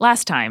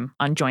Last time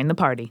on Join the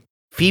Party.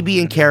 Phoebe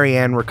and Carrie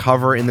Ann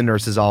recover in the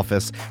nurse's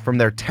office from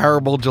their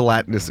terrible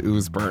gelatinous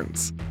ooze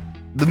burns.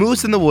 The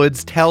moose in the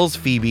woods tells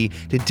Phoebe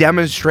to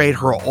demonstrate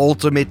her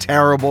ultimate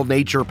terrible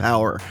nature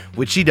power,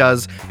 which she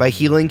does by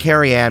healing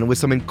Carrie Ann with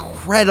some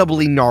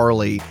incredibly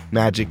gnarly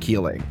magic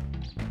healing.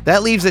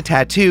 That leaves a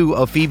tattoo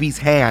of Phoebe's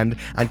hand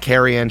on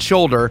Carrie Ann's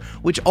shoulder,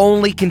 which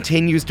only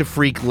continues to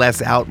freak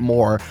Les out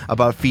more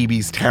about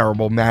Phoebe's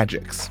terrible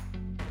magics.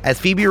 As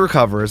Phoebe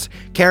recovers,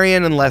 Carrie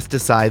Ann and Les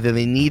decide that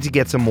they need to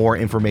get some more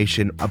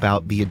information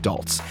about the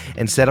adults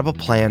and set up a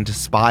plan to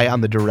spy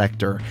on the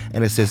director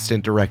and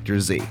assistant director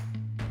Z.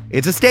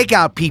 It's a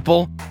stakeout,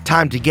 people.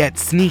 Time to get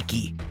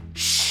sneaky.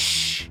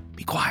 Shh,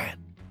 be quiet.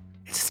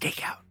 It's a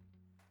stakeout.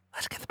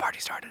 Let's get the party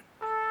started.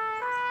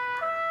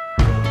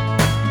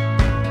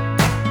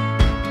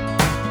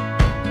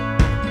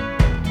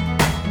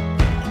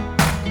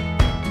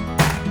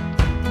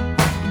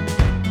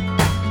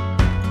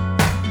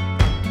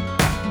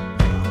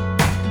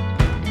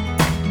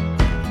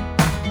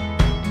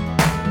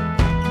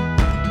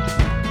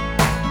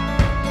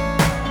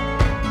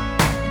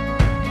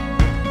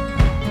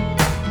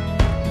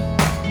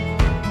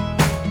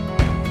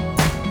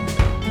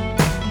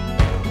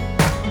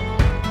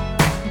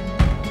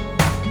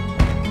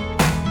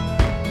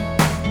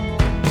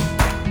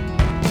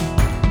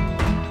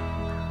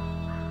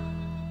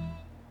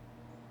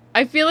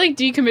 I feel like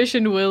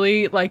Decommissioned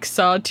Willie,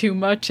 saw too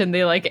much and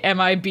they,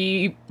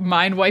 MIB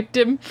mind wiped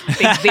him.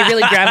 They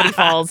really Gravity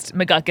Falls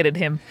McGucketed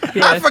him.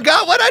 Yeah. I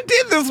forgot what I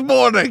did this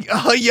morning.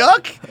 Oh,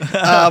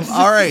 yuck.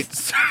 All right.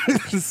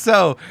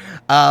 So,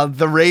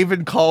 the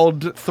Raven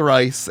called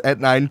thrice at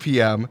 9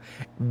 p.m.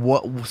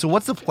 So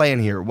what's the plan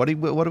here? What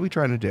are we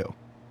trying to do?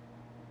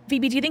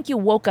 Phoebe, do you think you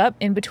woke up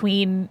in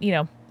between,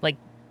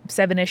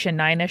 7-ish and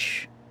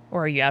 9-ish?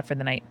 Or are you out for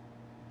the night?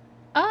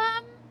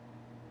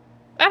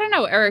 I don't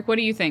know, Eric, what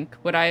do you think?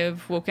 Would I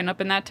have woken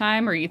up in that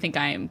time, or you think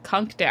I am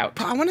conked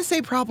out? I want to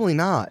say probably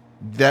not.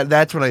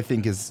 That's what I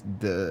think is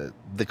the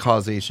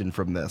causation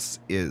from this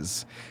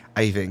is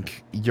I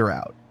think you're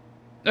out.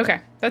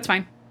 Okay, that's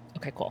fine.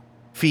 Okay, cool.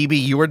 Phoebe,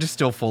 you are just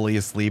still fully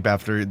asleep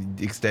after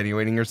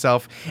extenuating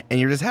yourself, and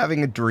you're just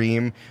having a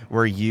dream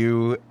where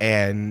you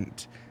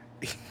and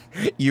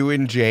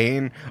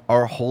Jane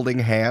are holding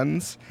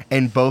hands,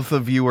 and both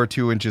of you are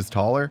 2 inches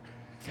taller.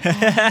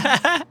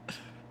 Hold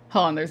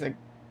on, there's a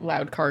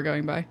loud car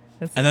going by.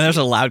 And then there's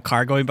a loud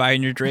car going by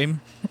in your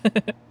dream?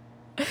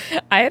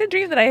 I had a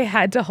dream that I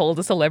had to hold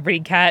a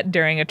celebrity cat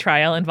during a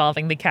trial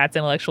involving the cat's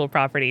intellectual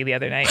property the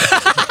other night.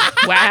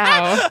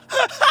 Wow.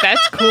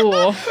 That's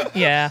cool.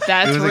 Yeah.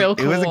 That's real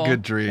cool. It was a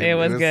good dream. It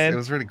was good. It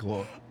was really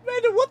cool.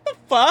 Man, what the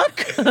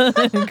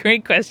fuck?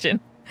 Great question.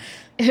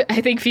 I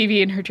think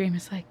Phoebe in her dream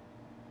is like,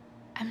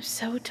 I'm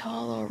so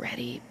tall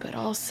already, but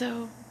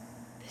also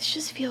this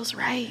just feels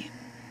right.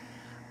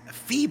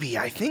 Phoebe,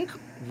 I think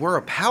we're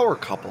a power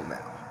couple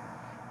now.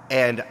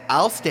 And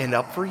I'll stand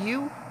up for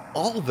you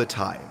all the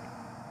time.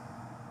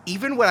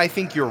 Even when I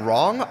think you're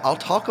wrong, I'll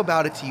talk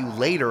about it to you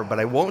later, but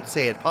I won't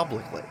say it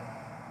publicly.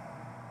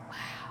 Wow.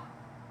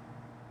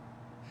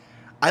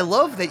 I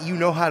love that you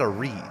know how to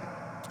read.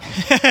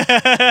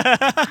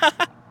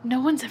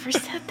 No one's ever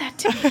said that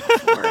to me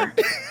before.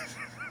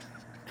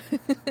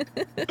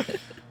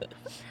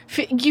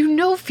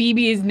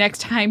 Phoebe is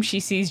next time she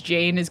sees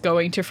Jane is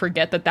going to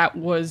forget that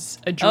was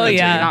a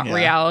dream and not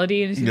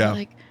reality. And she's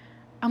like,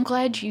 I'm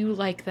glad you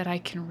like that I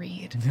can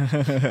read.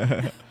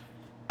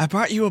 I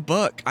brought you a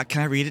book.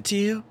 Can I read it to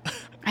you?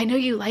 I know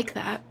you like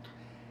that.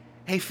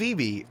 Hey,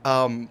 Phoebe,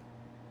 I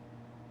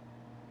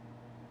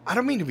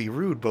don't mean to be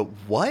rude, but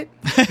what?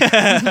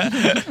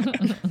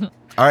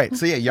 All right,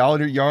 so yeah, y'all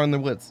are in the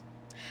woods.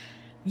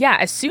 Yeah,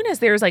 as soon as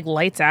there's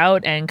lights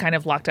out and kind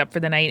of locked up for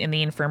the night in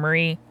the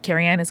infirmary,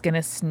 Carrie Ann is going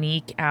to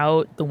sneak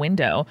out the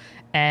window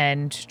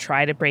and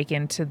try to break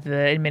into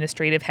the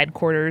administrative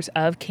headquarters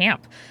of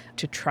camp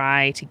to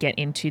try to get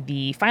into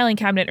the filing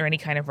cabinet or any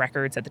kind of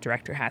records that the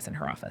director has in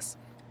her office.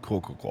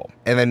 Cool.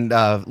 And then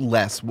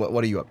Les,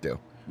 what are you up to?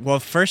 Well,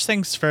 first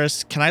things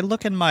first, can I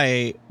look in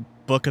my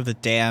Book of the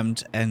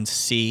Damned and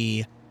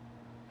see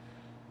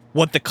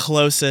what the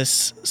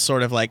closest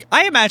sort of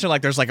I imagine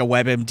there's a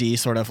WebMD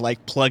sort of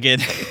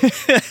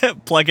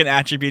plug-in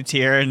attributes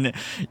here, and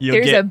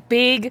there's a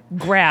big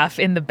graph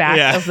in the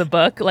back of the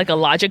book, like a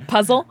logic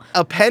puzzle.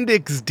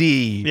 Appendix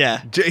D.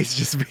 Yeah. It's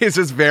just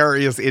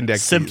various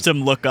indexes.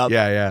 Symptom lookup.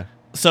 Yeah.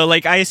 So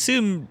I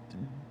assume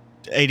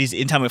 80s,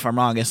 and tell me if I'm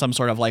wrong, is some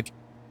sort of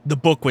the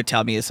book would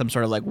tell me is some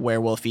sort of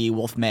werewolfy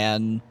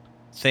wolfman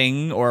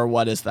thing, or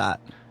what is that?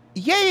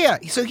 Yeah.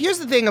 So here's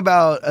the thing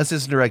about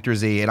Assistant Director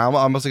Z, and I'm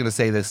also going to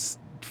say this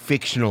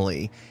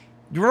fictionally.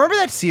 You remember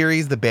that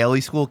series, The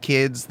Bailey School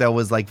Kids, that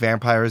was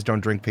vampires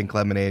don't drink pink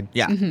lemonade?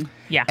 Yeah. Mm-hmm.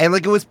 Yeah. And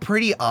it was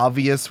pretty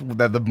obvious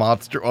that the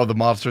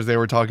monsters they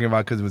were talking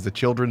about, because it was a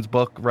children's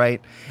book, right?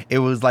 It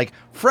was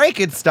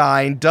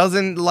Frankenstein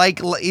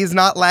is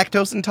not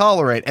lactose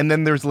intolerant. And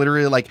then there's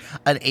literally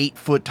an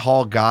 8-foot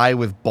tall guy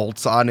with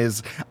bolts on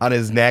his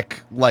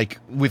neck,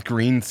 with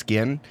green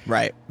skin.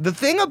 Right. The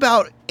thing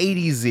about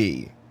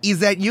ADZ is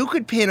that you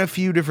could pin a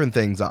few different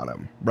things on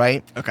him,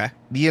 right? Okay.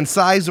 The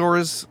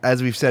incisors,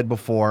 as we've said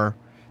before,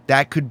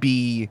 that could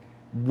be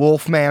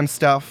Wolfman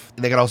stuff.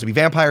 They could also be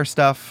vampire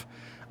stuff.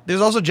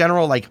 There's also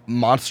general, like,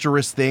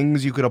 monstrous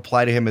things you could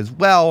apply to him as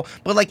well.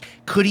 But, like,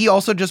 could he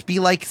also just be,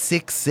 like,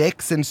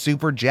 6'6" and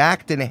super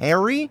jacked and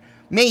hairy?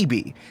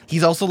 Maybe.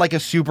 He's also, like, a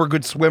super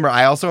good swimmer.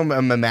 I also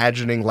am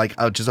imagining, like,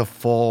 just a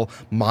full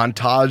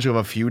montage of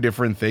a few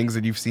different things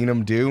that you've seen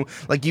him do.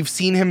 Like, you've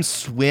seen him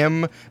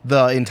swim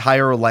the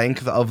entire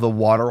length of the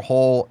water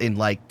hole in,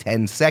 like,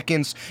 10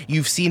 seconds.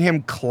 You've seen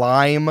him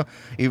climb.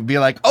 It'd be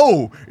like,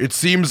 oh, it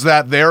seems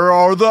that there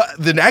are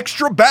the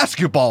extra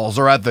basketballs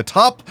are at the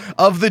top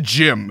of the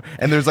gym.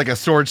 And there's, like, a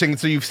storage thing.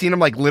 So you've seen him,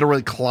 like,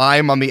 literally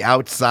climb on the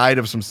outside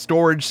of some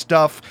storage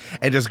stuff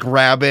and just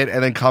grab it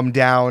and then come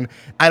down.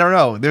 I don't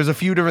know. There's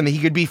a few different. He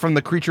could be from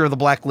the Creature of the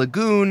Black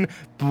Lagoon.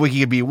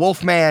 He could be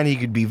Wolfman. He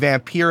could be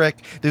vampiric.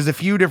 There's a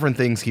few different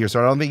things here, so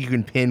I don't think you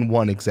can pin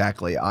one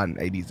exactly on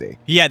ADZ.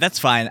 Yeah, that's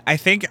fine. I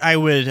think I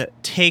would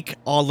take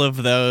all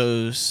of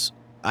those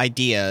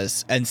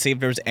ideas and see if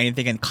there's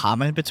anything in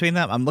common between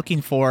them. I'm looking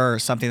for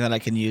something that I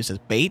can use as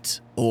bait,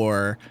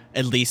 or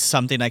at least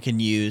something I can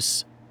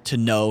use to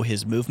know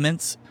his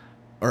movements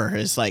or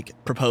his, like,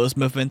 proposed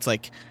movements.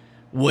 Like,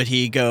 would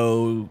he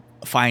go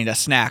find a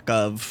snack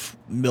of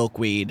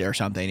milkweed or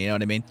something, you know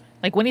what I mean?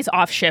 Like, when he's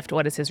off shift,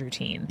 what is his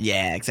routine?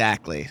 Yeah,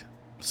 exactly.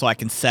 So I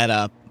can set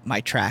up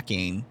my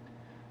tracking,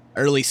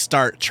 early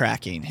start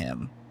tracking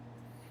him.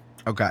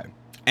 Okay.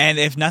 And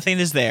if nothing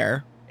is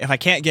there, if I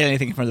can't get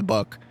anything from the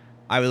book,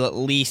 I will at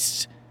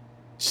least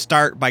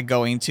start by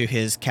going to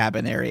his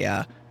cabin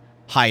area,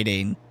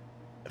 hiding,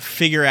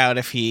 figure out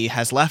if he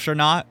has left or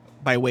not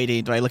by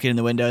looking in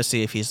the window,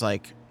 see if he's,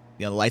 like,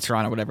 you know, the lights are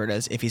on or whatever it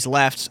is. If he's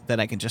left, then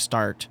I can just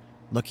start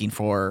looking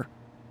for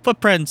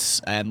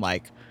footprints and,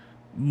 like,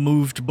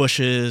 moved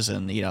bushes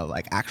and, you know,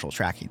 like, actual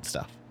tracking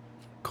stuff.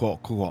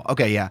 Cool.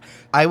 Okay, yeah.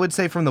 I would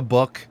say from the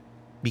book,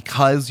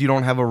 because you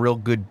don't have a real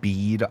good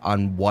bead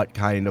on what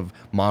kind of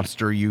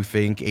monster you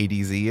think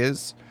ADZ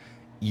is,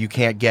 you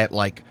can't get,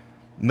 like,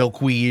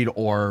 milkweed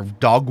or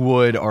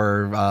dogwood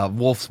or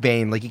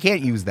wolfsbane. Like, you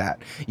can't use that.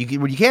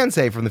 What you can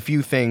say from the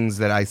few things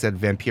that I said,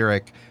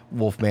 vampiric,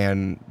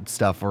 Wolfman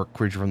stuff, or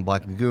Creature from the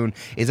Black Lagoon,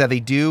 is that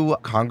they do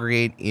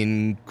congregate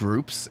in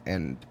groups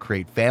and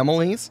create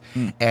families,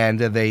 and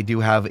they do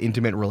have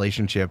intimate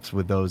relationships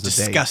with those.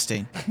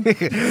 Disgusting.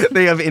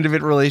 They have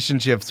intimate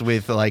relationships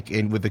with, like,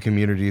 with the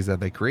communities that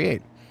they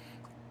create.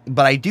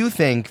 But I do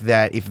think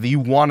that if you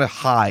want to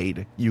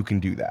hide, you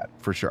can do that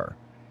for sure.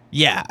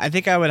 Yeah, I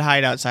think I would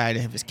hide outside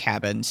of his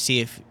cabin,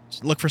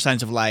 look for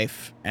signs of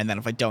life, and then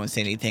if I don't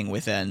see anything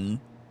within,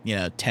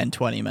 10,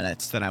 20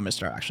 minutes, then I'm going to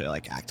start actually,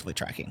 like, actively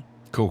tracking.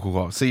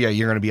 Cool. So, yeah,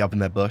 you're going to be up in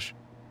that bush?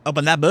 Up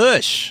in that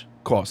bush.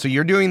 Cool. So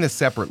you're doing this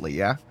separately,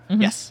 yeah?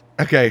 Mm-hmm. Yes.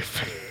 Okay.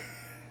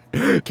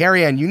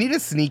 Carrie Ann, you need to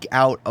sneak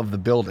out of the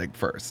building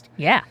first.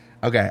 Yeah.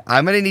 Okay,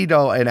 I'm going to need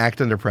an act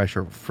under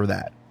pressure for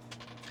that.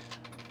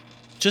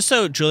 Just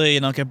so Julia, you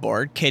don't get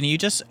bored, can you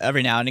just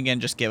every now and again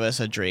just give us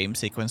a dream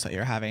sequence that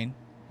you're having?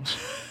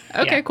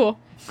 Okay, cool.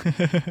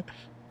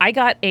 I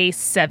got a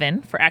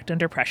 7 for act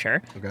under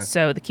pressure. Okay.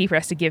 So the keeper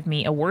has to give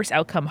me a worse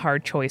outcome,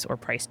 hard choice, or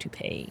price to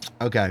pay.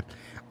 Okay.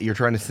 You're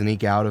trying to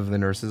sneak out of the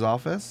nurse's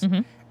office,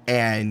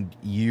 and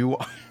you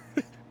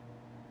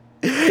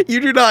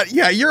do not.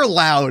 Yeah, you're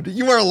loud.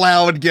 You are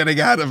loud getting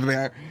out of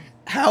there.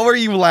 How are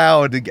you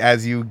loud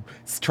as you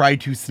try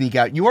to sneak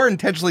out? You are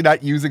intentionally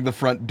not using the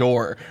front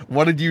door.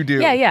 What did you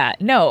do? Yeah.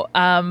 No,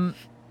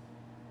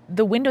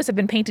 the windows have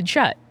been painted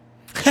shut.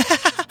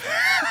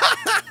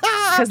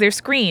 Because they're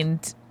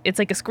screened. It's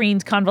like a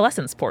screened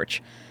convalescence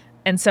porch.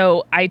 And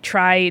so I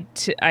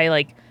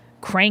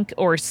crank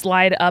or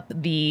slide up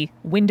the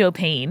window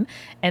pane,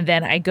 and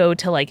then I go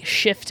to, like,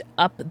 shift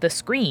up the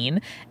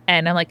screen,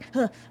 and I'm like,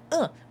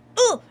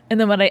 and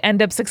then what I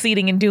end up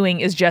succeeding in doing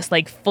is just,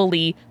 like,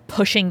 fully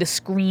pushing the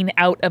screen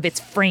out of its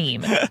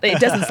frame. It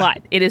doesn't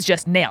slide. It is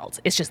just nailed.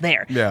 It's just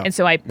there. Yeah. And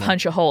so I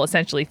punch a hole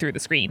essentially through the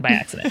screen by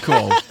accident.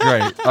 Cool.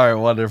 Great. All right.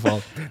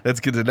 Wonderful. That's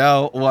good to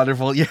know.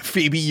 Wonderful. Yeah,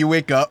 Phoebe, you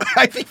wake up.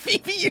 I think,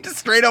 Phoebe, you just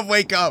straight up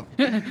wake up.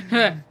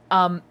 We're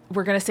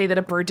going to say that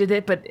a bird did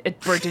it, but a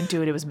bird didn't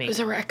do it. It was me. It was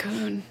a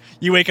raccoon.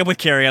 You wake up with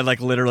Carrie Ann,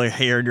 like, literally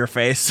hair in your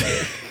face.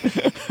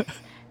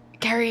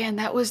 Carrie Ann,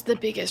 that was the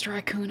biggest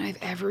raccoon I've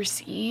ever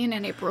seen,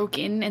 and it broke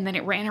in, and then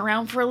it ran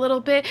around for a little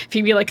bit.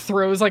 Phoebe, like,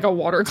 throws, like, a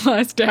water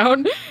glass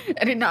down,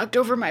 and it knocked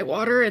over my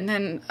water, and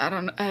then,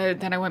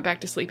 then I went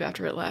back to sleep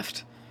after it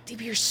left.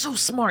 Phoebe, you're so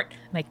smart.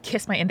 And I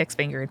kiss my index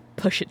finger and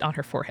push it on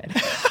her forehead.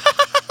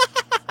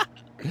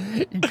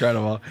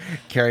 Incredible.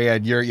 Carrie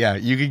Ann,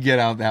 you can get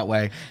out that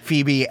way.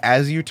 Phoebe,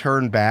 as you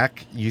turn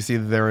back, you see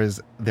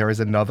that there is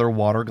another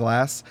water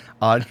glass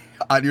on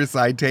your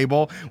side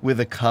table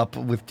with a cup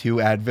with 2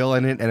 Advil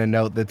in it and a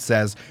note that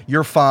says,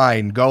 "You're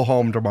fine. Go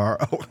home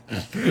tomorrow."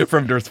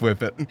 From Nurse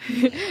Whippet.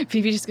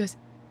 Phoebe just goes,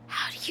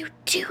 "How do you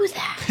do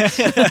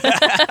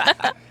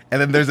that?" And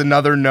then there's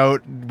another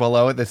note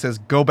below it that says,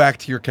 "Go back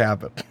to your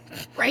cabin."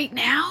 Right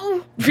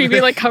now?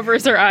 Phoebe like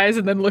covers her eyes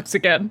and then looks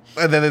again.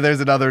 And then there's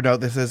another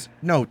note that says,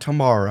 "No,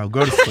 tomorrow.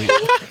 Go to sleep."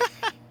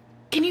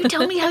 Can you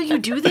tell me how you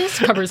do this?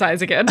 Covers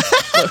eyes again.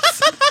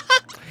 Looks.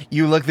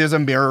 You look, there's a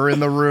mirror in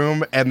the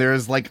room, and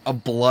there's like a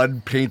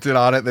blood painted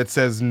on it that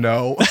says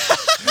no.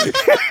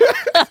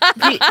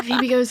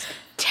 Phoebe goes,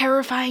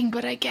 terrifying,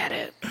 but I get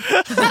it.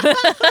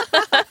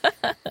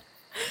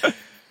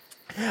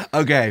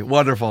 Okay,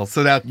 wonderful.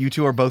 So now you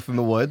two are both in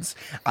the woods.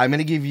 I'm going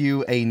to give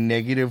you a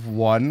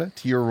 -1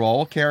 to your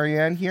roll,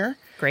 Carrie-Anne, here.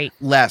 Great.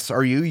 Les,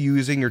 are you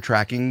using your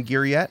tracking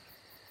gear yet?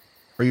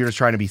 Or are you just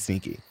trying to be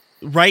sneaky?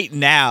 Right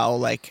now,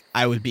 like,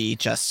 I would be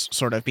just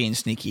sort of being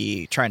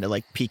sneaky, trying to,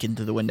 like, peek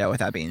into the window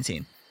without being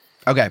seen.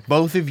 Okay,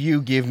 both of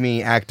you give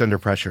me act under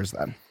pressures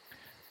then.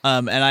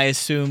 And I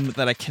assume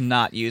that I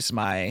cannot use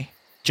my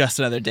just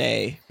another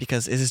day,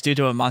 because is this due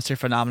to a monster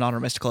phenomenon or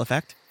mystical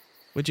effect,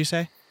 would you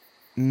say?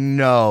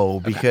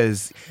 No,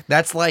 because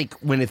that's like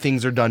when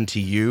things are done to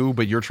you,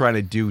 but you're trying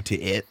to do to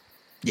it.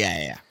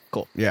 Yeah.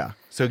 Cool. Yeah.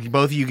 So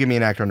both of you give me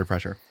an act under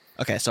pressure.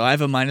 Okay, so I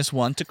have a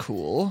 -1 to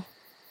cool.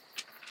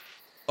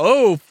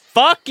 Oh,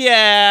 fuck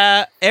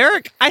yeah.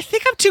 Eric, I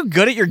think I'm too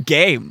good at your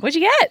game. What'd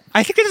you get?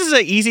 I think this is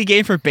an easy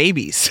game for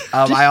babies.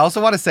 I also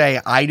want to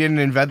say I didn't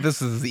invent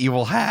this as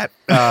evil hat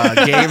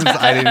games.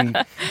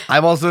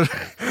 I'm also,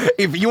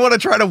 if you want to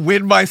try to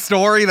win my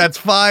story, that's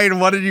fine.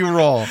 What did you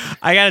roll?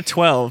 I got a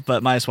 12,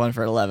 but -1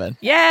 for 11.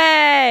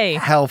 Yay!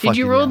 Hell Did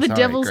you roll the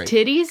devil's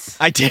titties?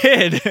 I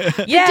did.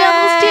 Yay!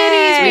 Devil's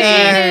titties, we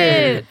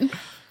Yay! did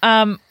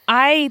it.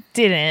 I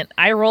didn't.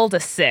 I rolled a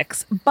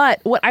 6. But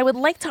what I would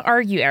like to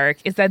argue, Eric,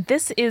 is that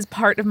this is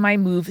part of my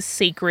move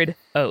Sacred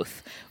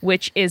Oath,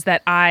 which is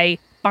that I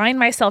bind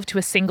myself to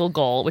a single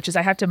goal, which is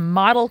I have to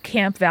model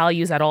camp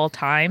values at all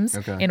times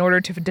in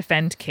order to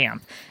defend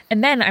camp.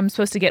 And then I'm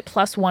supposed to get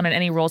 +1 on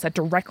any rolls that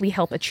directly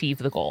help achieve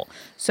the goal.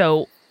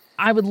 So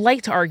I would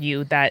like to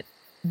argue that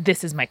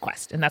this is my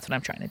quest, and that's what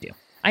I'm trying to do.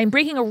 I am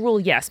breaking a rule,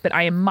 yes, but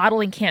I am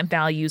modeling camp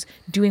values,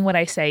 doing what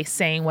I say,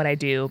 saying what I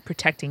do,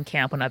 protecting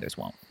camp when others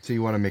won't. So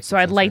you want to make. So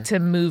I'd like to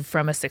move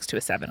from a 6 to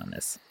a 7 on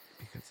this.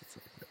 Because it's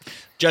like this.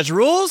 Judge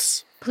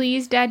rules.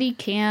 Please, Daddy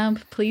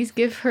Camp. Please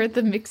give her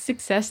the mixed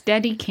success,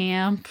 Daddy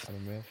Camp.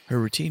 Her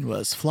routine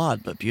was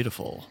flawed but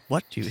beautiful.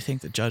 What do you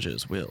think the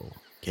judges will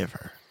give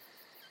her?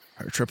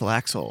 Her triple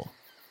axel,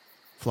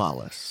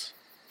 flawless,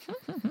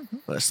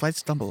 but a slight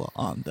stumble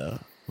on the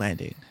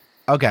landing.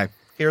 Okay,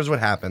 here's what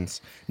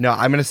happens. No,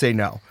 I'm going to say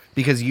no.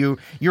 Because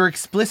you're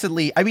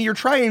explicitly, you're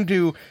trying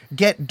to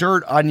get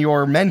dirt on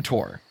your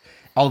mentor.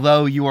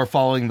 Although you are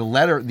following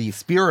the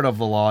spirit of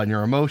the law in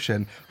your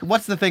emotion.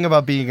 What's the thing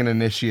about being an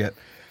initiate?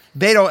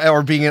 They don't,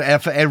 or being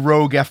a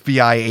rogue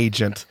FBI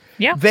agent.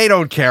 Yeah. They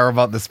don't care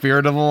about the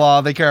spirit of the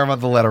law. They care about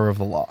the letter of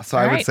the law. So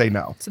I would say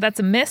no. So that's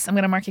a miss. I'm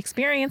going to mark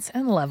experience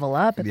and level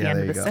up at the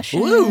end of the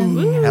session.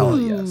 Ooh. Hell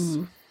yes.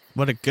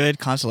 What a good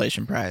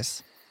consolation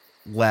prize.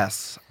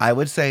 Les, I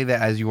would say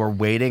that as you are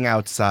waiting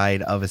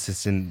outside of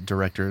Assistant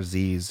Director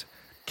Z's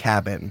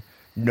cabin,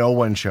 no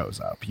one shows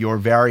up. You're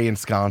very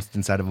ensconced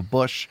inside of a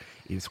bush.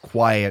 It is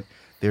quiet.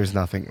 There's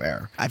nothing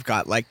there. I've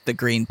got like the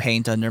green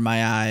paint under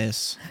my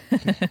eyes.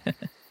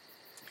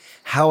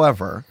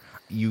 However,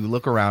 you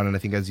look around, and I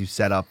think as you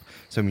set up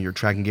some of your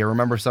tracking gear,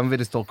 remember some of it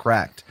is still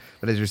cracked,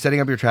 but as you're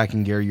setting up your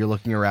tracking gear, you're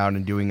looking around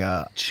and doing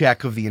a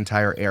check of the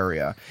entire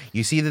area.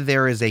 You see that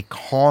there is a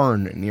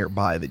cairn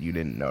nearby that you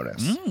didn't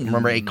notice.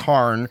 Remember, a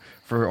cairn,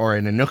 or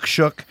an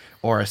Inukshuk,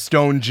 or a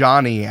Stone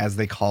Johnny, as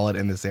they call it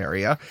in this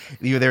area.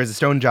 There's a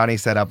Stone Johnny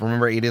set up.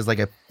 Remember,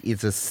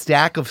 it's a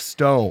stack of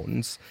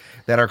stones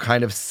that are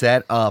kind of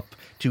set up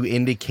to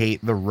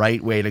indicate the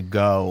right way to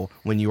go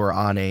when you are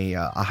on a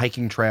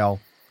hiking trail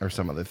or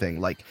some other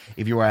thing. Like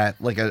if you were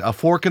at like a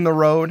fork in the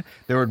road,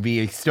 there would be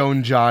a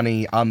Stone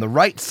Johnny on the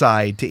right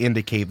side to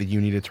indicate that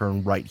you need to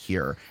turn right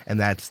here, and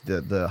that's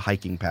the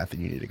hiking path that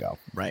you need to go.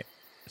 Right.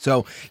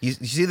 So you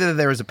see that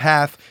there is a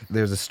path.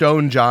 There's a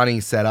Stone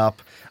Johnny set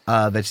up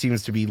that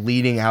seems to be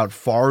leading out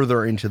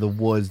farther into the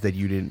woods that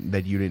you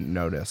didn't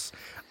notice.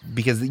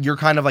 Because you're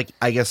kind of like,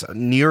 I guess,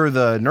 near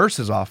the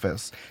nurse's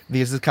office.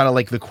 This is kind of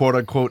like the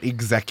quote-unquote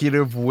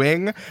executive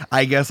wing,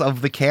 I guess,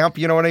 of the camp.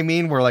 You know what I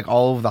mean? Where like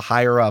all of the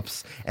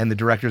higher-ups and the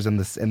directors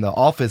and the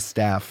office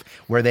staff,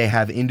 where they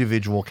have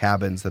individual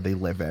cabins that they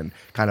live in,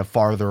 kind of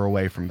farther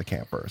away from the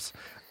campers.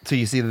 So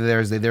you see that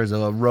there's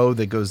a road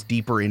that goes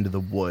deeper into the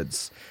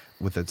woods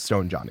with a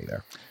Stone Johnny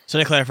there. So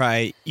to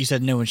clarify, you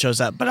said no one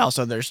shows up, but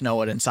also there's no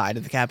one inside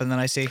of the cabin that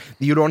I see?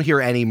 You don't hear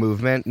any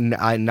movement,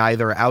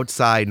 neither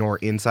outside nor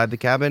inside the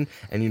cabin,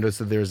 and you notice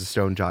that there's a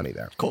Stone Johnny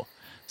there. Cool.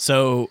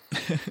 So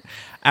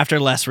after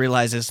Les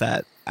realizes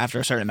that after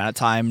a certain amount of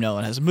time, no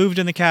one has moved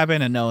in the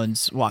cabin and no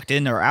one's walked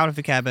in or out of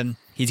the cabin,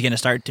 he's going to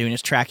start doing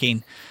his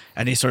tracking,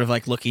 and he's sort of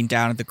like looking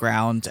down at the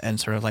ground and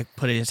sort of like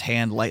putting his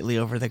hand lightly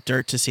over the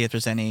dirt to see if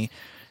there's any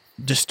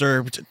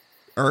disturbed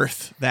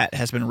earth that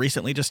has been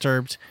recently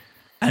disturbed.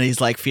 And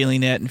he's like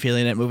feeling it,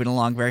 moving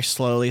along very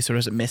slowly so he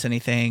doesn't miss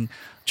anything.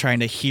 trying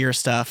to hear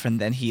stuff, and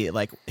then he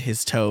like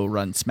his toe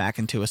runs smack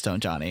into a Stone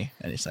Johnny,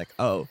 and he's like,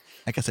 "Oh,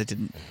 I guess it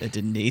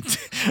didn't need."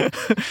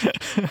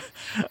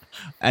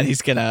 And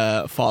he's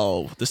gonna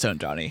follow the Stone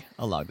Johnny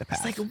along the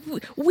path. It's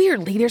like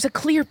weirdly, there's a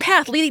clear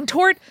path leading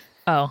toward.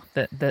 Oh,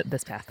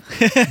 this path.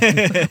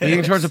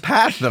 Leading towards a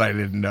path that I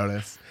didn't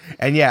notice.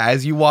 And yeah,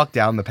 as you walk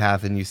down the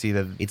path and you see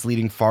that it's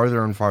leading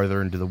farther and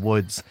farther into the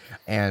woods,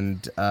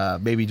 and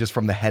maybe just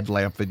from the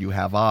headlamp that you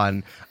have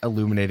on,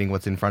 illuminating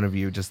what's in front of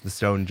you, just the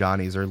Stone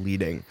Johnnies are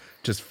leading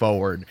just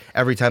forward.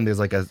 Every time there's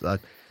like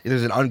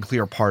there's an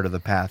unclear part of the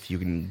path, you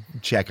can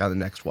check on the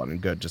next one and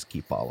good, just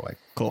keep following.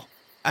 Cool.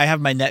 I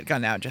have my net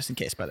gun out just in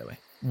case, by the way.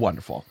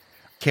 Wonderful.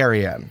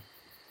 Carrie Ann,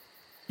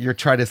 you're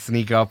trying to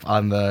sneak up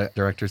on the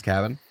director's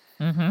cabin?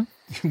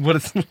 Mm-hmm. What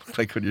does it look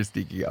like when you're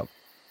sneaking up?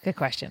 Good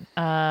question.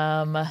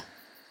 I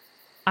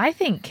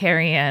think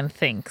Carrie Ann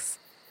thinks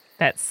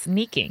that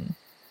sneaking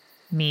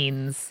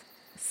means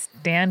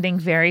standing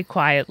very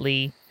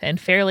quietly and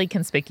fairly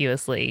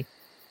conspicuously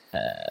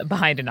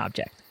behind an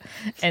object.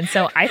 And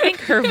so I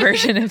think her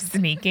version of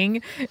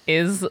sneaking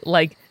is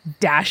like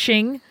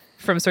dashing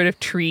from sort of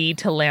tree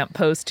to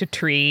lamppost to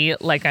tree,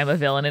 like I'm a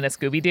villain in a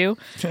Scooby-Doo,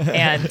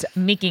 and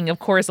making, of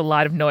course, a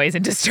lot of noise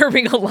and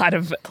disturbing a lot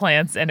of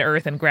plants and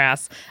earth and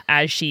grass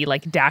as she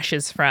like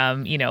dashes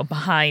from,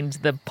 behind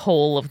the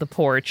pole of the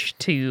porch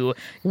to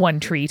one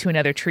tree to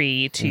another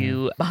tree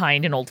to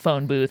behind an old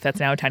phone booth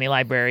that's now a tiny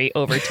library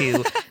over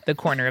to the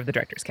corner of the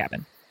director's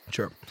cabin.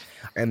 Sure.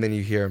 And then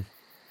you hear,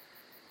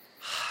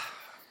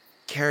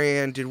 Carrie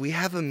Ann, did we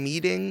have a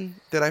meeting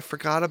that I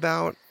forgot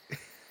about?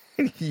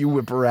 You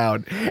whip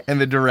around,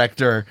 and the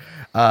director,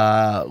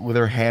 with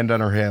her hand on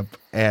her hip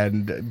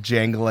and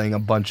jangling a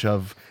bunch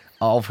of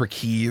all of her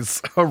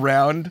keys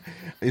around,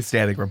 is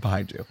standing right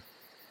behind you.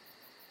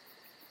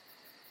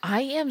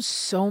 I am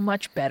so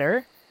much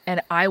better, and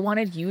I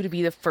wanted you to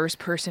be the first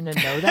person to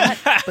know that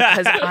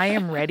because I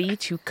am ready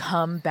to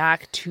come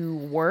back to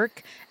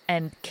work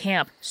and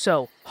camp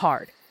so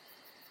hard.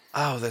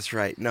 Oh, that's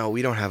right. No,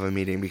 we don't have a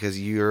meeting because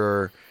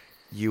you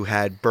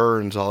had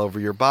burns all over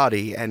your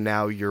body, and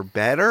now you're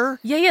better?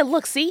 Yeah,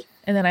 look, see?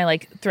 And then I,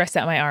 thrust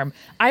out my arm.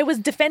 I was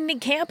defending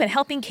camp and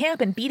helping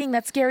camp and beating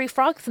that scary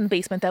frog in the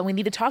basement that we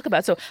need to talk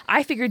about, so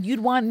I figured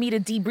you'd want me to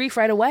debrief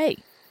right away.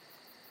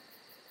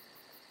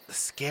 The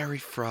scary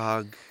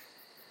frog.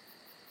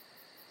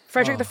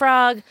 Frederick the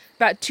Frog,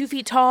 about 2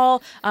 feet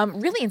tall,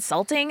 really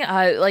insulting,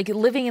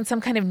 living in some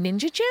kind of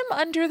ninja gym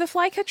under the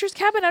flycatcher's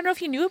cabin. I don't know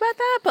if you knew about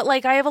that,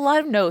 but I have a lot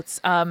of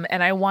notes,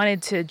 and I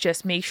wanted to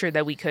just make sure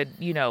that we could,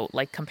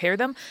 compare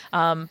them,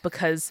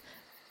 because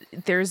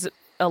there's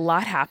a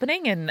lot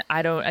happening, and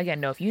I don't,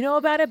 again, know if you know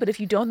about it, but if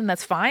you don't, then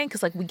that's fine,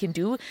 because we can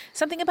do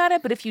something about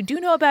it, but if you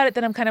do know about it,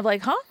 then I'm kind of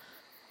like, huh?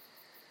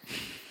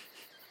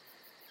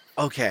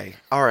 Okay,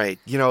 all right,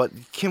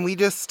 can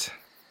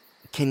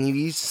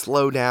you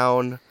slow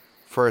down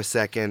for a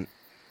second?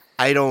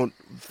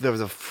 There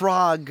was a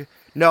frog.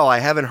 No, I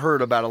haven't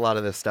heard about a lot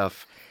of this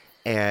stuff.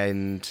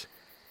 And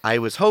I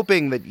was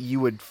hoping that you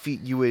would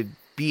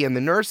be in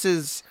the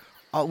nurse's,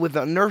 with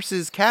the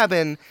nurse's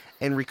cabin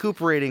and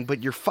recuperating,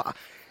 but you're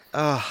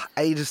Eric,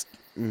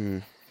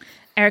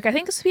 I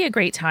think this would be a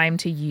great time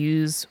to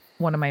use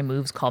one of my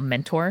moves called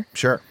Mentor.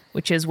 Sure.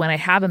 Which is when I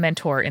have a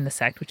mentor in the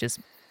sect, which is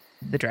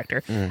the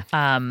director.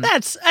 I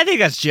think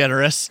that's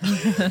generous.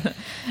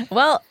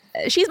 Well,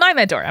 she's my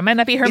mentor. I might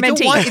not be her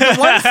mentee.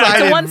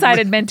 It's a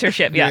one-sided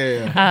mentorship.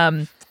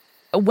 Yeah.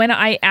 When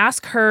I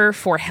ask her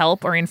for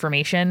help or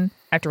information,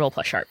 I have to roll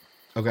plus sharp.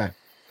 Okay.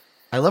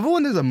 I love it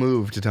when there's a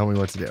move to tell me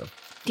what to do.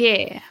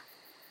 Yeah.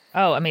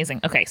 Oh, amazing.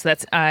 Okay, so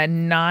that's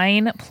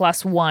 9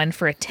 plus 1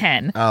 for a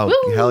 10.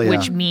 Oh, hell yeah.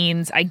 Which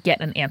means I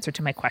get an answer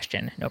to my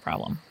question. No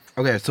problem.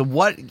 Okay, so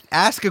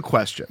ask a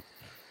question.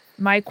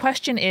 My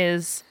question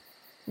is,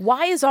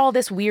 why is all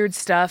this weird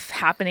stuff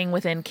happening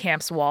within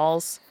camp's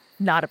walls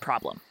not a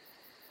problem?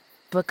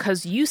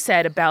 Because you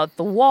said about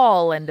the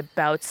wall and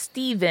about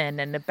Steven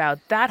and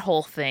about that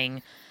whole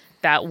thing,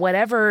 that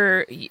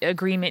whatever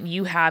agreement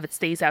you have, it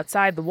stays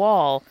outside the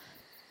wall.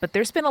 But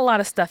there's been a lot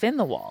of stuff in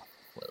the wall.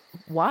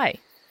 Why?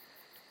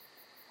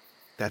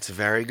 That's a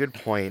very good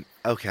point.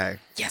 Okay.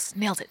 Yes,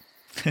 nailed it.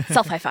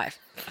 Self high five.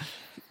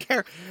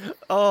 Carrie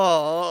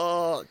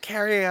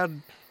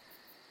Ann.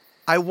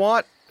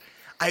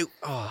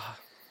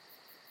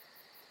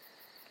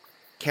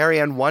 Carrie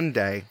Ann, one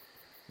day,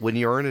 when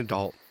you're an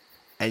adult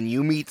and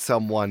you meet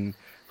someone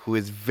who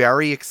is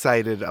very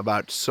excited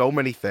about so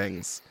many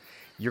things,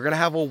 you're going to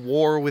have a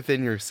war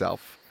within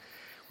yourself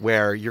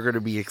where you're going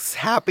to be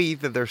happy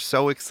that they're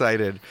so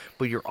excited,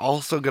 but you're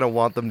also going to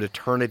want them to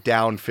turn it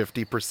down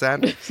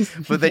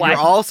 50%. But then you're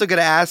also going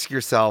to ask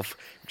yourself,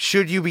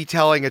 should you be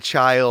telling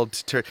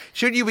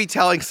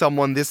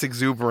someone this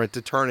exuberant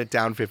to turn it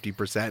down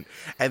 50%?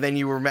 And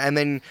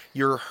then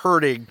you're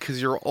hurting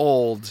because you're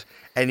old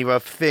and you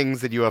have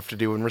things that you have to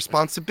do and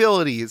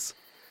responsibilities.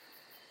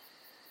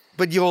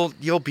 But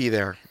you'll be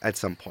there at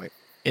some point.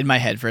 In my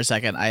head for a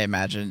second, I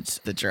imagined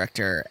the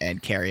director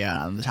and Carrie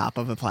on the top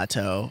of a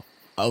plateau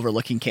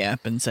overlooking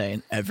camp and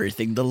saying,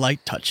 "Everything the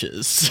light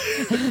touches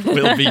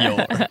will be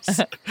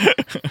yours."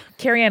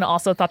 Carrie Ann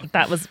also thought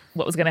that was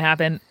what was going to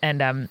happen,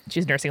 and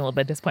she's nursing a little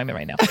bit of disappointment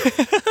right now.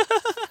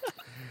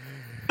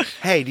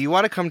 Hey, do you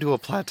want to come to a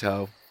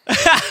plateau?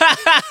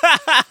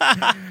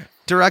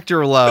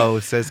 Director Lowe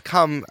says,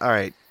 "Come. All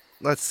right,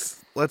 let's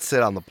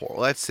sit on the porch.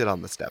 Let's sit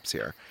on the steps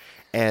here."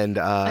 And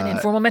An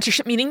informal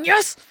mentorship meeting,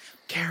 yes.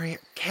 Carrie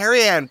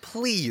Ann,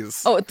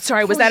 please. Oh,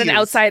 sorry. Was that an Please.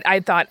 outside? I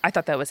thought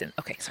that was in.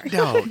 Okay, sorry.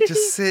 No,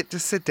 just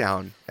sit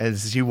down.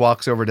 As she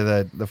walks over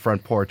to the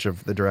front porch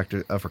of the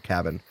director of her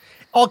cabin.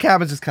 All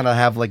cabins just kind of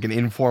have like an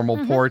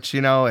informal porch,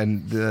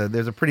 and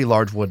there's a pretty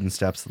large wooden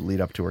steps that lead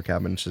up to her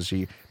cabin. So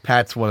she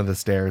pats one of the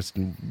stairs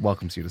and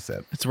welcomes you to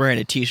sit. It's wearing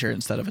a t-shirt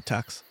instead of a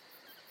tux.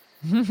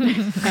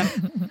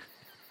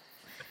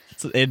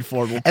 It's an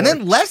informal. And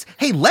then Les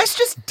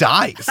just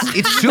dies.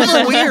 It's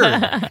super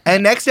weird.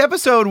 And next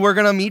episode, we're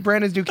gonna meet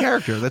Brandon's new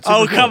character. That's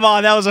super cool. Come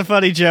on, that was a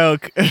funny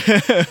joke.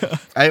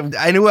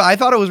 I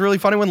thought it was really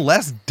funny when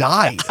Les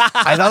died.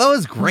 I thought that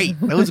was great.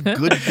 That was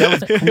good. That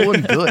was cool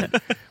and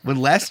good. When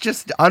Les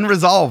just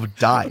unresolved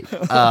died.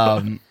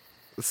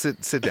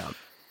 Sit down.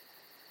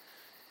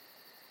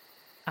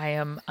 I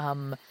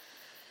am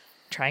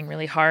trying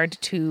really hard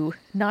to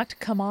not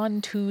come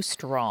on too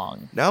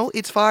strong. No,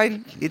 it's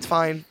fine. It's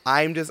fine.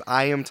 I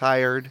am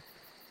tired.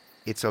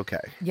 It's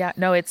okay. Yeah,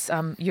 no, it's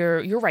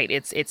you're right.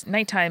 It's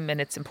nighttime and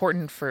it's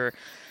important for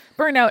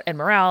burnout and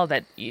morale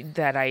that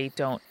I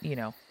don't,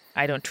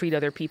 I don't treat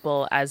other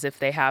people as if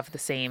they have the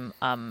same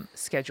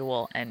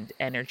schedule and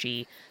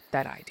energy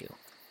that I do.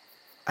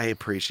 I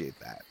appreciate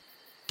that.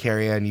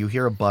 Carrie Ann, you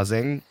hear a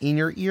buzzing in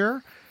your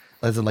ear,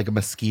 as in like a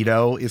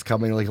mosquito is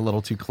coming like a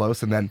little too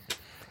close, and then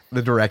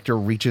the director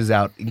reaches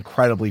out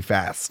incredibly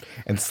fast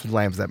and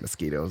slams that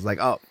mosquito. It's like,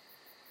 oh,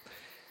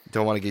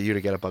 don't want to get you to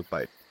get a bug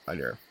bite on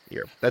your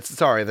ear.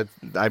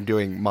 I'm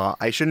doing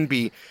I shouldn't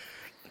be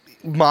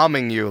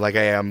momming you like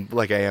I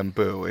am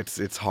Boo.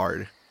 It's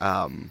hard.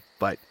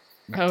 But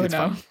it's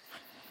fun.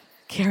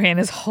 Carrie Ann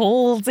is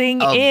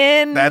holding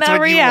in the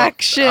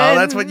reaction.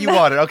 That's what you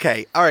wanted.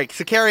 Okay. All right.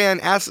 So Carrie Ann,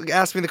 ask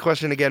me the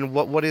question again.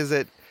 What is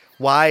it?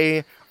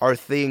 Why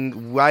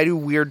do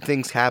weird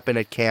things happen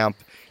at camp?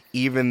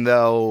 Even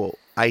though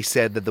I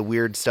said that the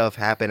weird stuff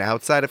happened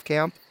outside of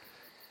camp?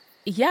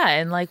 Yeah,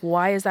 and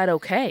why is that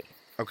okay?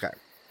 Okay.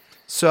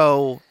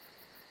 So,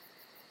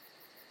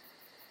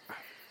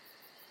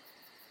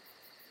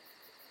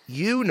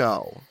 and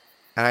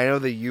I know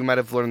that you might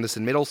have learned this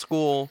in middle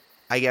school,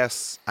 I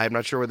guess. I'm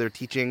not sure whether they're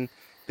teaching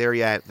there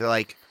yet. They're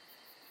like,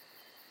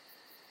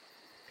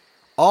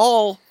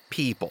 all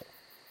people,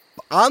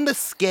 on the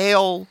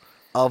scale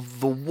of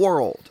the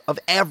world, of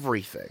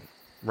everything,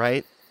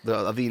 right?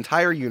 Of the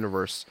entire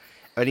universe,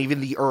 and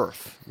even the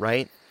Earth,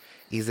 right?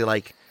 Is it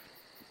like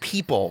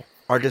people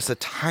are just a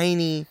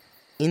tiny,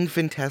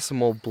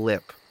 infinitesimal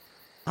blip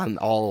on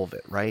all of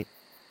it, right?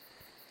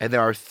 And there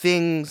are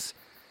things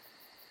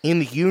in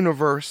the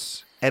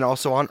universe and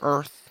also on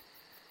Earth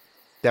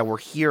that were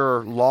here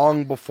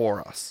long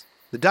before us.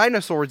 The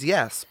dinosaurs,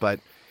 yes,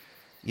 but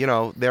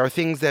there are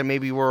things that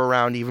maybe were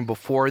around even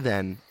before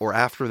then or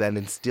after then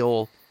and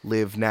still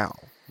live now,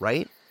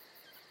 right?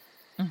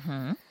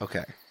 Mm-hmm.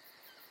 Okay.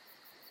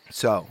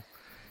 So,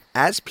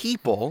 as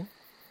people,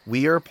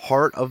 we are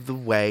part of the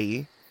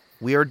way.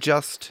 We are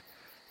just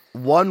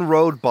one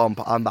road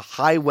bump on the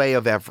highway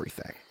of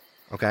everything,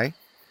 okay?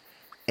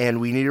 And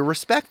we need to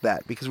respect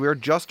that because we are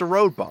just a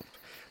road bump.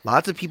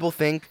 Lots of people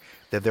think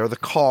that they're the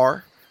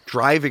car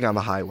driving on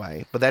the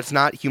highway, but that's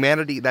not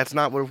humanity. That's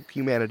not what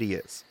humanity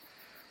is.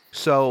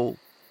 So,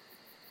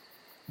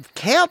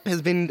 camp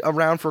has been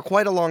around for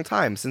quite a long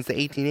time, since the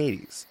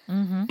 1880s.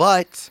 Mm-hmm.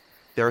 But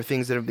there are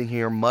things that have been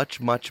here much,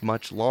 much,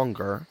 much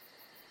longer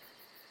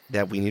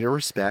that we need to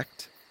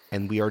respect,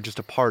 and we are just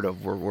a part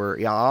of.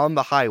 We're on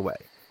the highway.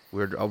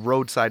 We're a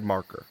roadside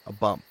marker, a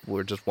bump.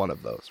 We're just one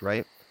of those,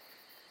 right?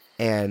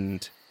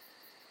 And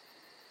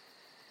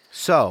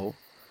so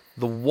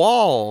the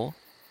wall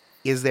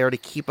is there to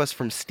keep us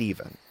from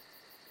Steven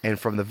and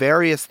from the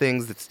various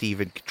things that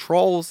Steven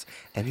controls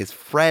and his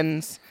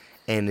friends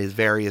and his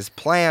various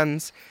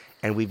plans.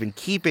 And we've been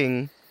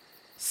keeping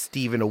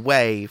Steven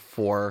away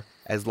for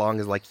as long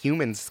as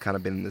humans kind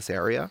of been in this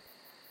area.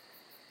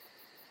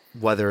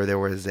 Whether there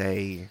was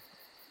a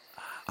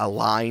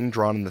line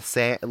drawn in the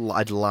sand, a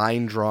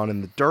line drawn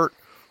in the dirt,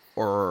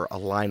 or a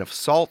line of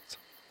salt,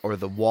 or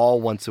the wall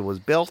once it was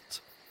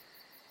built,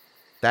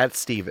 that's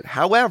Steven.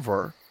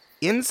 However,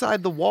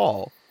 inside the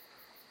wall,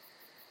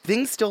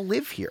 things still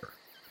live here.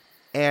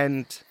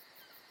 And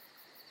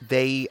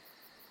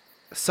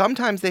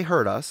sometimes they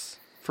hurt us,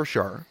 for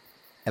sure,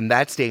 and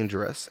that's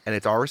dangerous, and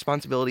it's our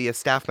responsibility as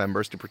staff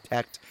members to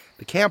protect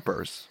the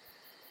campers.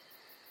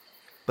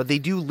 But they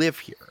do live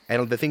here,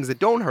 and the things that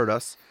don't hurt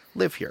us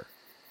live here,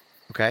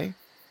 okay?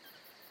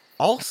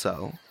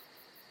 Also,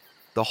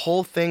 the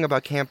whole thing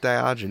about Camp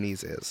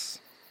Diogenes is,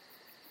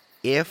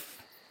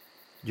 if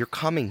you're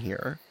coming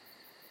here,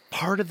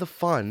 part of the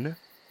fun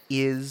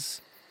is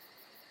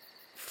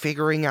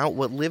figuring out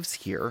what lives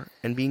here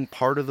and being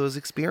part of those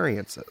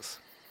experiences.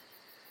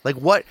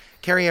 Like,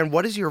 Carrie Ann,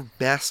 what is your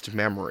best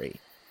memory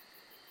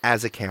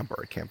as a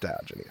camper at Camp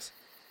Diogenes?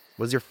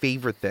 What was your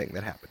favorite thing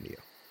that happened to you?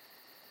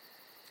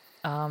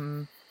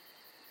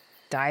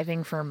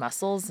 Diving for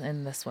mussels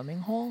in the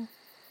swimming hole.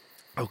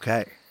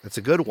 Okay, that's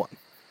a good one.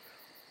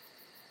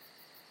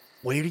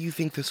 Where do you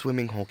think the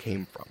swimming hole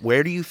came from?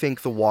 Where do you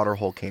think the water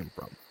hole came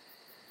from?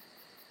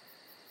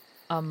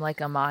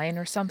 Like a mine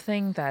or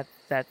something that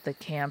the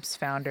camp's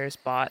founders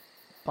bought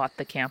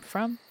the camp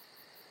from.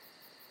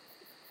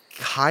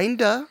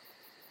 Kinda.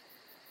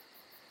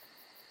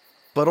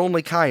 But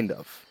only kind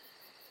of.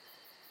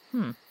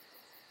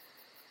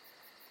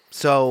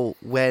 So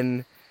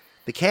when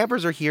the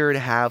campers are here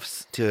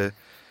to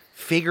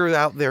figure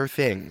out their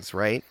things,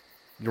 right?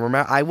 You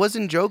remember, I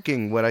wasn't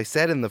joking what I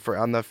said on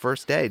the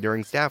first day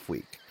during staff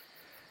week.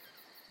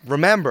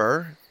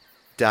 Remember,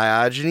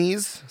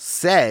 Diogenes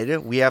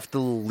said we have to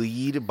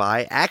lead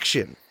by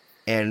action,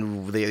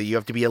 and you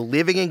have to be a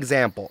living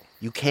example.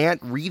 You can't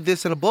read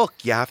this in a book.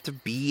 You have to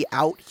be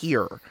out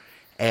here.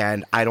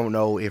 And I don't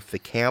know if the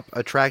camp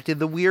attracted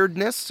the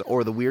weirdness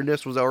or the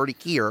weirdness was already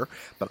here,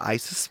 but I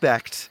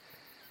suspect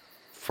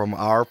from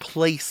our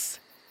place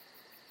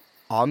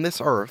on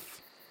this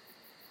earth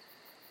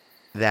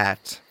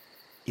that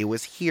it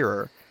was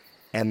here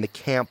and the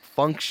camp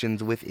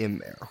functions within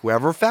there.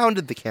 Whoever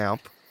founded the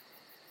camp,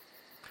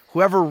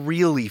 whoever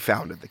really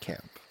founded the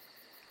camp,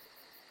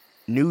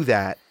 knew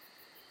that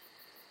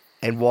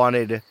and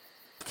wanted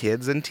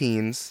kids and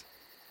teens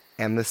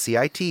and the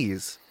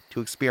CITs to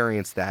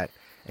experience that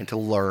and to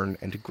learn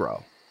and to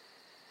grow.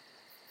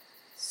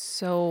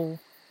 So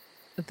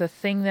the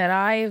thing that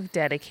I've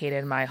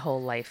dedicated my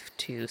whole life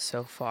to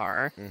so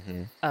far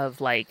of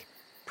like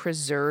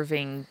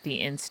preserving the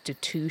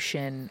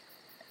institution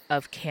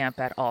of camp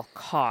at all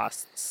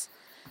costs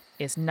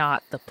is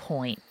not the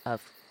point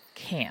of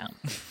camp.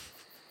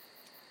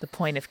 The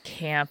point of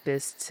camp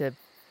is to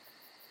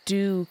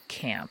do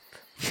camp.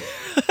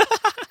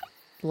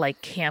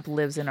 Like camp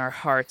lives in our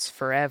hearts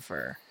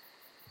forever.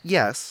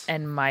 Yes.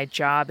 And my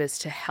job is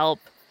to help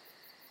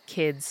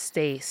kids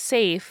stay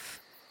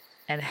safe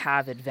and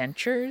have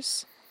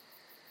adventures.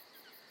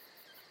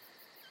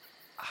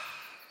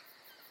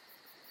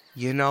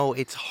 You know,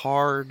 it's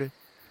hard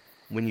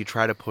when you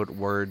try to put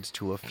words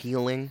to a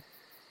feeling,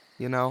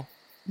 you know?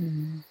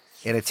 And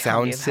it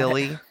Tell me sounds about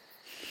silly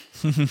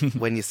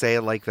when you say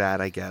it like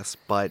that, I guess.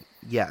 But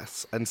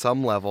yes, on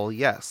some level,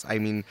 yes. I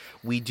mean,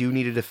 we do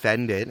need to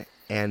defend it,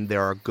 and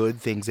there are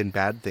good things and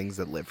bad things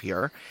that live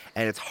here,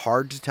 and it's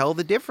hard to tell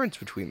the difference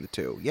between the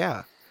two,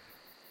 yeah.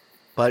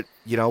 But,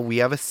 you know,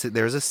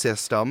 there's a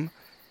system,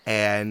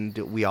 and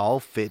we all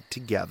fit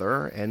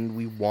together, and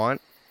we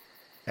want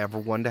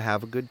everyone to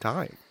have a good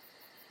time.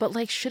 But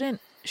like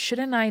shouldn't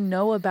I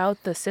know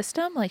about the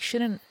system? Like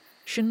shouldn't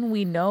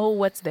we know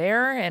what's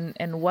there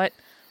and what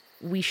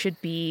we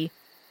should be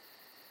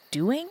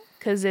doing?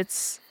 Cuz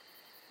it's,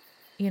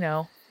 you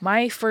know,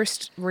 my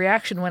first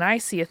reaction when I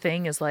see a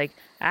thing is like,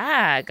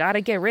 got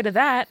to get rid of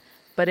that.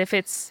 But if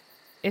it's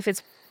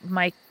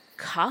my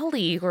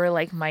colleague or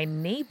like my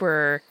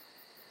neighbor,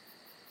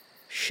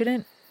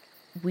 shouldn't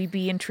we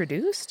be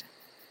introduced?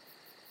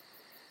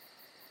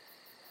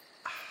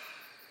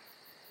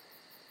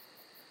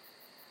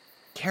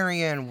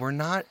 Carrie Ann, we're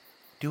not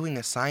doing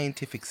a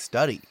scientific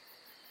study.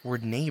 We're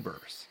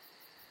neighbors.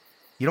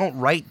 You don't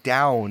write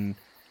down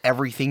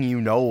everything you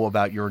know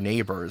about your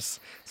neighbors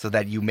so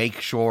that you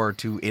make sure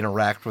to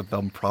interact with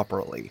them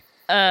properly.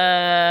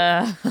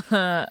 I'm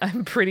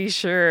pretty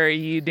sure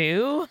you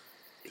do.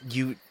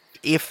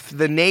 If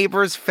the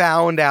neighbors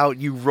found out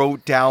you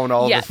wrote down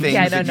all the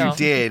things that you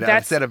did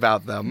and said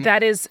about them.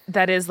 That is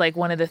like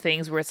one of the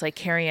things where it's like,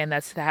 Carrie Ann,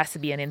 that has to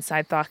be an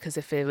inside thought, because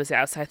if it was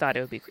outside thought, it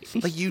would be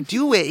creepy. But you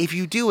do it, if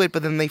you do it,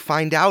 but then they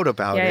find out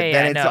about it,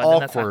 then it's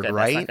awkward,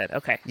 right? That's not good.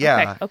 Okay.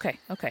 Yeah.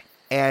 Okay.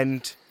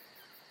 And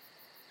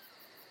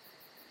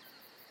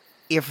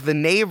if the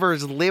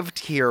neighbors lived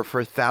here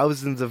for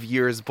thousands of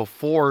years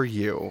before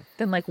you...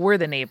 Then, like, we're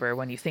the neighbor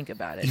when you think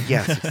about it.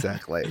 Yes,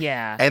 exactly.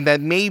 Yeah. And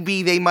then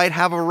maybe they might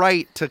have a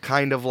right to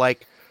kind of,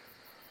 like,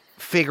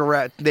 figure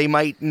out... They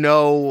might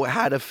know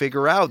how to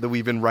figure out that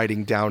we've been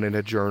writing down in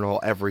a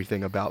journal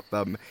everything about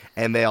them,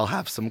 and they'll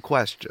have some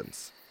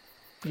questions.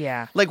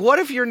 Yeah. Like, what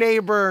if your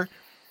neighbor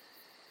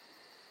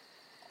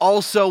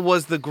also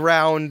was the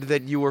ground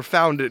that you were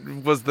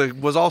founded...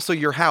 was also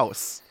your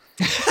house?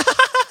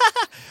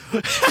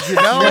 You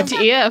know? What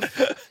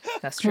if?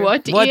 That's true.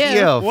 What if? What if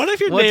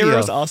your What neighbor if?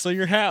 is also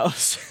your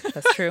house?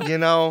 That's true. You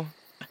know?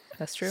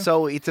 That's true.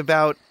 So it's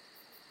about...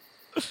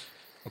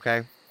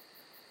 Okay?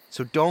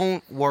 So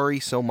don't worry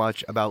so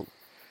much about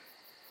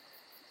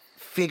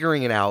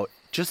figuring it out.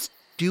 Just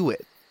do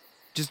it.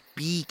 Just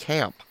be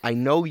camp. I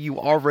know you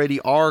already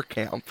are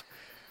camp,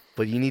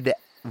 but you need to...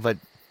 But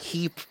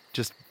keep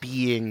just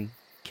being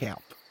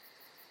camp.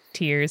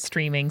 Tears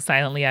streaming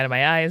silently out of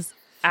my eyes.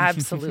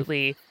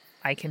 Absolutely.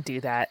 I can do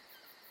that.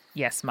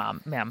 Yes,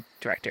 ma'am,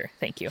 director.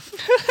 Thank you.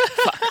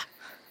 Fuck.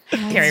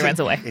 Carrie runs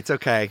away. It's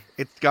okay.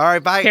 It's all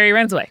right. Bye. Carrie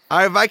runs away. All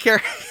right. Bye,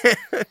 Carrie.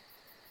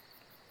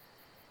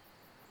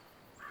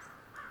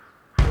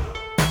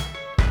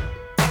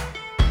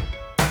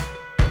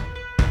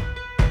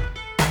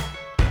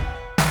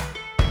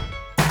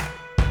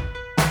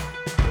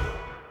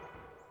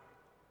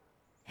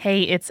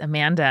 Hey, it's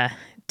Amanda.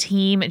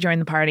 Team Join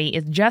the Party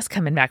is just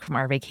coming back from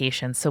our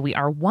vacation, so we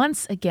are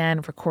once again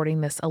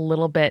recording this a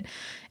little bit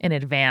in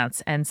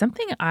advance. And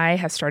something I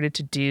have started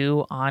to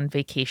do on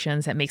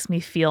vacations that makes me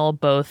feel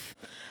both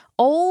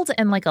old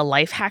and like a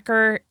life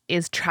hacker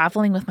is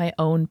traveling with my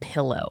own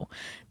pillow.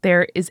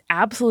 There is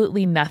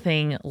absolutely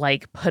nothing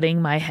like putting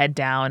my head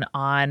down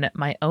on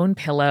my own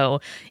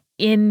pillow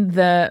in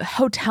the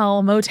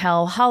hotel,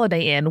 motel,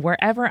 Holiday Inn,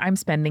 wherever I'm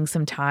spending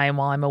some time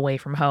while I'm away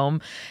from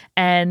home.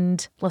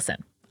 And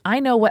listen,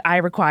 I know what I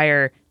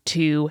require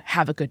to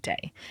have a good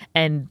day.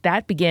 And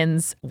that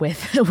begins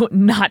with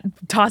not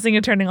tossing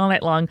and turning all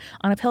night long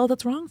on a pillow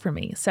that's wrong for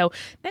me. So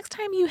next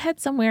time you head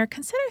somewhere,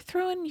 consider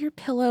throwing your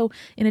pillow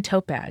in a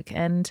tote bag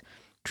and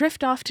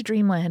drift off to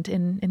dreamland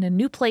in a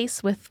new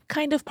place with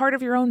kind of part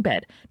of your own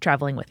bed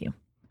traveling with you.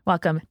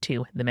 Welcome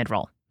to the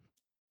Midroll.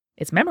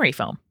 It's memory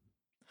foam.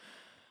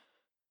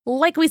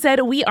 Like we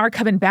said, we are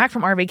coming back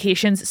from our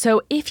vacations,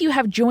 so if you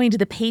have joined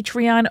the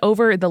Patreon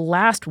over the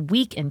last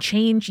week and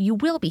change, you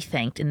will be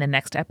thanked in the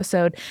next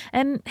episode.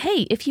 And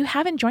hey, if you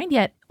haven't joined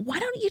yet, why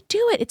don't you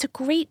do it? It's a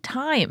great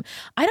time.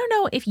 I don't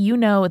know if you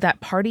know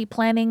that party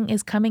planning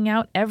is coming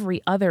out every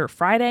other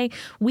Friday.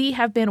 We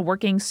have been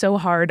working so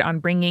hard on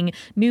bringing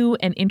new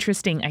and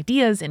interesting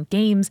ideas and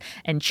games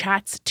and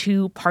chats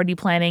to party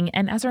planning.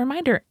 And as a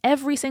reminder,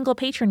 every single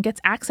patron gets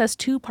access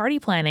to party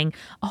planning,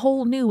 a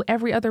whole new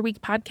every other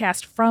week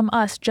podcast from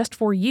us just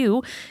for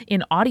you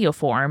in audio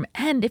form.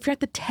 And if you're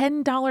at the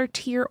 $10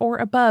 tier or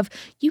above,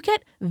 you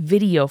get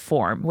video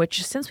form,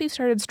 which since we've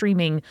started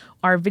streaming,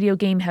 our video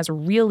game has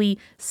really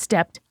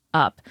stepped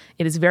up.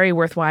 It is very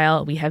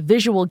worthwhile. We have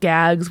visual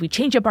gags. We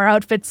change up our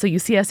outfits so you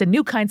see us in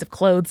new kinds of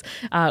clothes.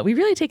 We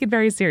really take it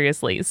very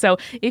seriously. So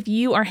if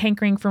you are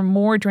hankering for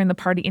more during the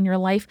party in your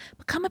life,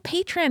 become a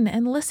patron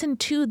and listen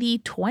to the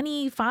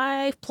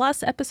 25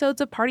 plus episodes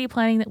of party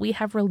planning that we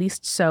have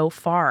released so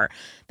far.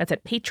 That's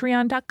at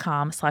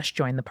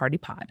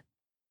patreon.com/jointhepartypod.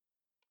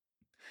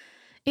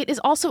 It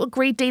is also a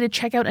great day to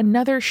check out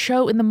another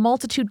show in the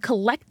Multitude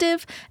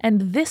Collective,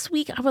 and this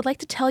week I would like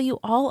to tell you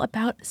all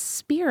about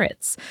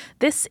Spirits.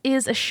 This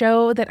is a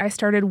show that I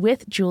started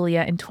with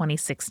Julia in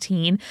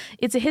 2016.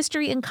 It's a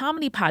history and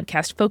comedy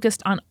podcast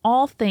focused on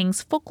all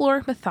things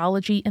folklore,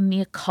 mythology, and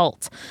the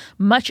occult.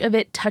 Much of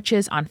it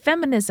touches on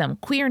feminism,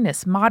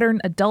 queerness,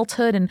 modern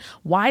adulthood, and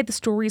why the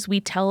stories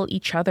we tell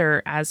each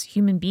other as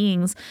human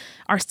beings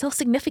are still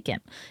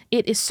significant.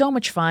 It is so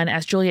much fun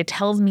as Julia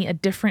tells me a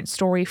different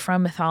story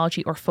from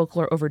mythology or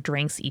folklore over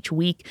drinks each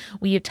week.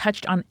 We have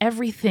touched on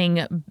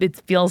everything,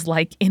 it feels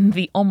like, in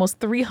the almost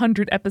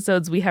 300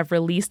 episodes we have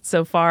released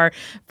so far,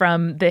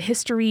 from the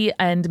history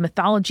and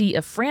mythology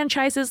of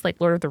franchises like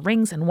Lord of the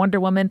Rings and Wonder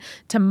Woman,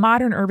 to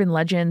modern urban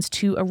legends,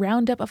 to a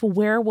roundup of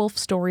werewolf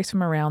stories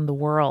from around the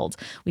world.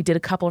 We did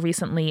a couple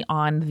recently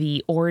on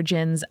the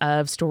origins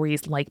of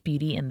stories like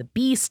Beauty and the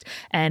Beast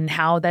and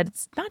how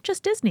that's not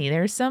just Disney.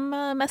 There's some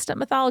messed up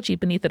mythology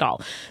beneath it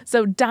all.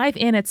 So dive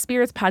in at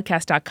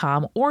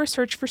spiritspodcast.com or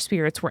search for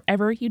Spirits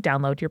wherever you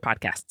download your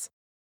podcasts.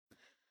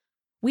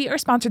 We are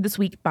sponsored this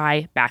week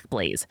by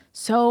Backblaze.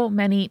 So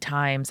many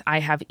times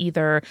I have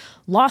either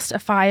lost a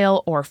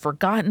file or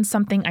forgotten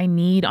something I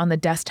need on the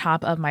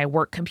desktop of my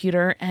work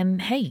computer. And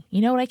hey,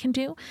 you know what I can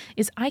do?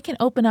 Is I can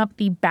open up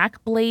the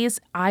Backblaze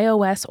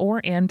iOS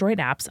or Android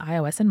apps,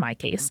 iOS in my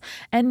case,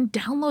 and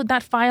download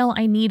that file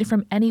I need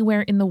from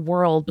anywhere in the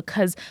world,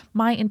 because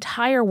my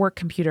entire work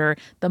computer,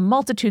 the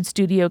Multitude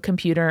Studio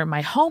computer,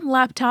 my home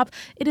laptop,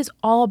 it is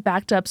all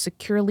backed up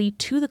securely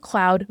to the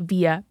cloud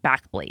via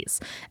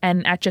Backblaze.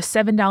 And at just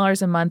 $7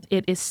 a month,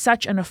 it is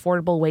such an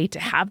affordable way to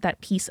have that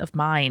peace of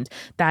mind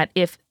that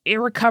if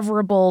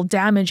irrecoverable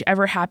damage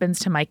ever happens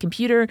to my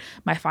computer,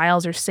 my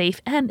files are safe.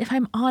 And if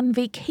I'm on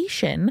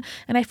vacation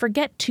and I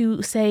forget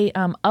to, say,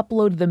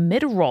 upload the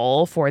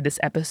mid-roll for this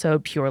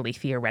episode purely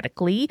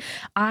theoretically,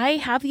 I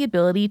have the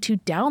ability to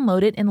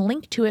download it and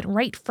link to it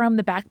right from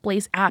the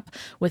Backblaze app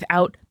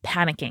without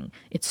panicking.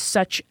 It's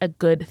such a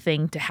good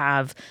thing to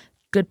have,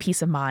 good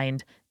peace of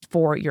mind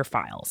for your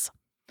files.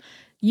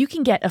 You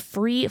can get a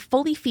free,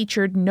 fully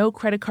featured, no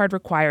credit card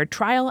required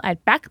trial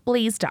at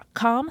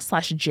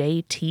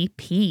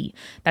backblaze.com/JTP.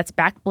 That's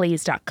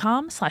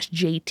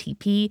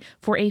backblaze.com/JTP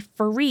for a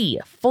free,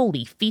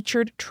 fully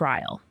featured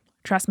trial.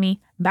 Trust me,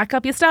 back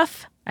up your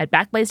stuff at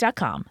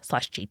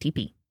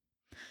backblaze.com/JTP.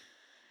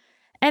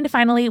 And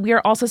finally, we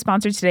are also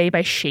sponsored today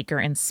by Shaker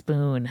and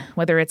Spoon.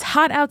 Whether it's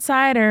hot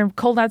outside or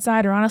cold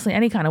outside, or honestly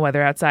any kind of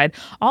weather outside,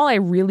 all I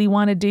really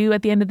want to do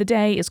at the end of the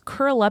day is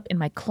curl up in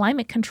my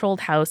climate-controlled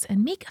house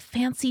and make a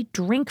fancy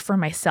drink for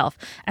myself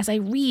as I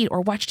read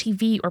or watch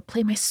TV or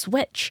play my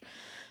Switch.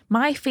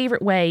 My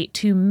favorite way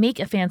to make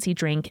a fancy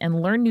drink and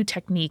learn new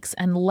techniques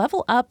and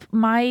level up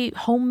my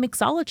home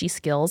mixology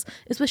skills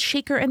is with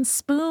Shaker and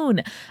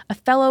Spoon, a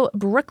fellow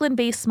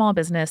Brooklyn-based small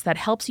business that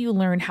helps you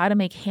learn how to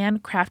make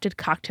handcrafted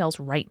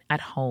cocktails right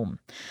at home.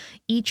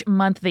 Each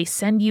month, they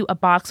send you a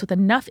box with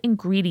enough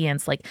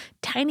ingredients like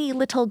tiny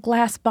little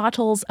glass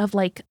bottles of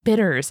like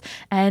bitters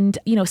and,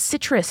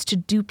 citrus to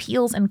do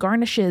peels and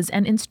garnishes,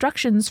 and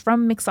instructions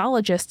from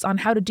mixologists on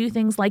how to do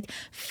things like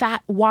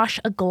fat wash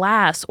a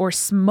glass or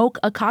smoke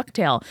a cocktail.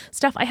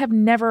 Stuff I have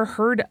never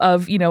heard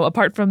of,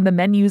 apart from the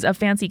menus of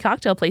fancy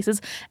cocktail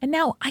places. And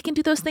now I can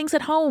do those things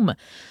at home.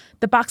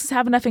 The boxes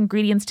have enough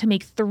ingredients to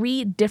make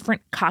 3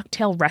 different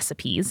cocktail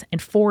recipes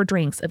and 4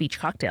 drinks of each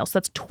cocktail. So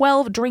that's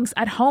 12 drinks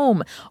at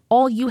home.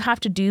 All you have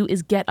to do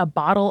is get a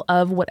bottle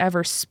of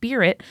whatever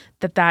spirit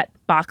that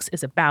box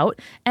is about,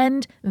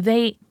 and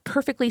they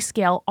perfectly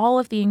scale all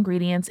of the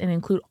ingredients and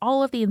include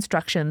all of the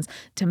instructions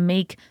to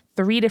make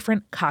 3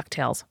 different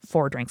cocktails,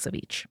 4 drinks of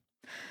each.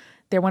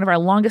 They're one of our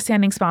longest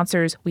standing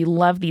sponsors. We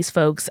love these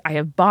folks. I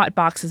have bought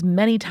boxes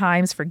many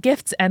times for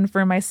gifts and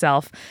for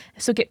myself.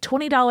 So get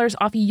 $20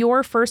 off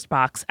your first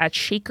box at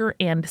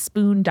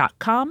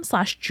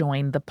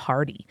shakerandspoon.com/join the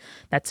party.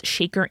 That's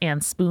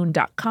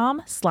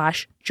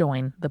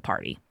shakerandspoon.com/join the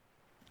party.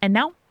 And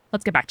now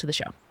let's get back to the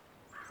show.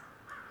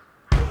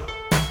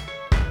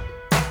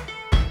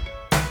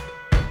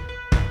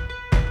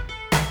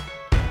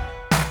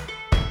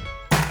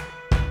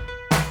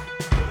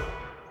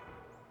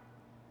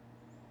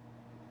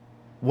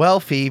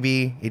 Well,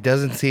 Phoebe, it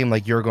doesn't seem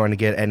like you're going to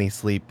get any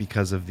sleep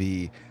because of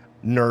the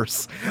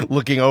nurse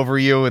looking over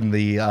you and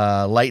the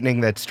lightning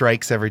that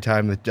strikes every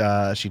time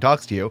that she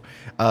talks to you.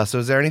 So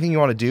is there anything you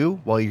want to do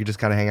while you're just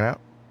kind of hanging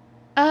out?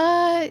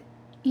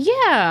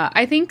 Yeah.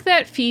 I think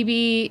that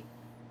Phoebe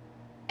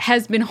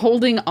has been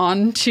holding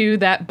on to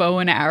that bow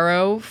and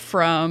arrow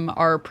from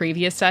our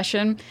previous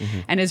session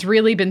and has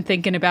really been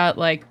thinking about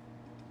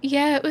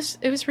yeah, it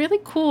was really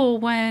cool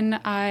when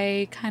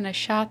I kind of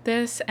shot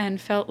this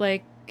and felt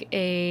like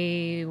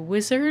a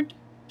wizard,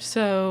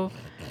 so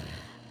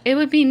it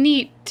would be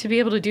neat to be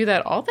able to do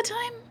that all the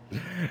time.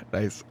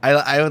 Nice.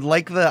 I would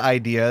like the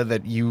idea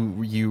that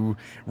you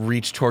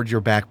reach towards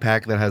your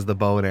backpack that has the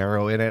bow and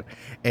arrow in it,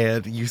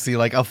 and you see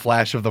like a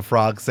flash of the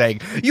frog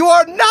saying, "You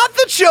are not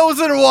the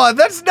chosen one!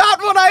 That's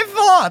not what I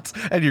thought!"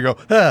 And you go,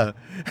 huh.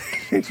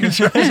 you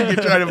try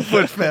to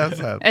push past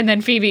that. And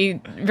then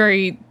Phoebe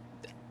very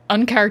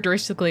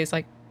uncharacteristically is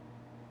like,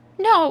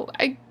 "No,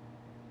 I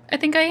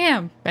think I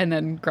am," and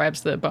then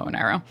grabs the bow and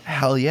arrow.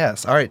 Hell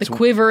yes. All right. The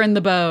quiver and the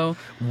bow.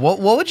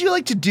 What would you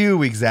like to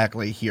do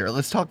exactly here?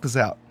 Let's talk this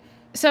out.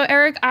 So,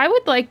 Eric, I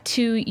would like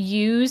to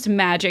use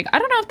magic. I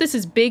don't know if this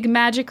is big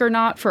magic or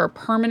not for a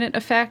permanent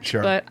effect,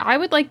 Sure. but I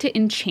would like to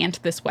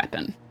enchant this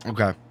weapon.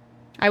 Okay.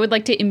 I would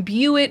like to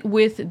imbue it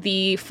with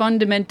the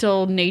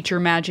fundamental nature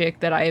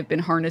magic that I have been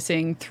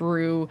harnessing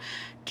through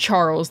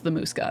Charles the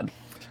Moose God.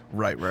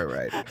 Right.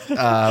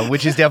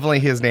 Which is definitely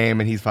his name,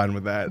 and he's fine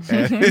with that.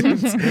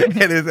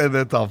 And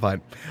that's all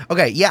fine.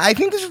 Okay, yeah, I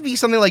think this would be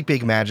something like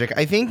big magic.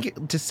 I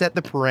think to set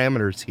the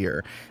parameters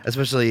here,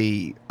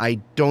 especially, I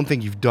don't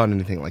think you've done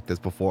anything like this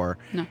before.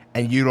 No.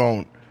 And you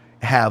don't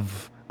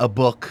have a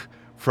book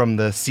from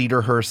the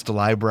Cedarhurst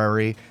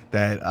Library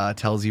that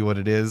tells you what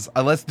it is.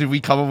 Unless, did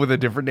we come up with a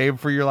different name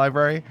for your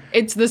library?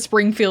 It's the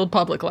Springfield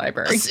Public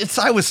Library.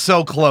 I was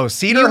so close.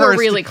 Cedarhurst, You were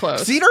really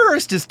close.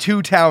 Cedarhurst is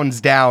 2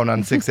 towns down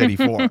on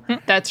 684.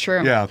 That's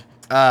true. Yeah.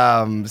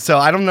 So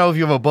I don't know if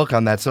you have a book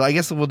on that. So I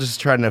guess we'll just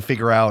try to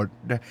figure out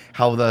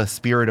how the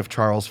spirit of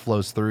Charles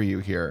flows through you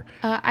here.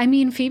 I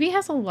mean, Phoebe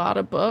has a lot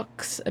of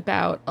books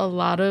about a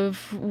lot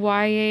of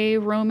YA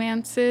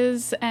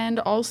romances and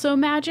also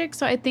magic.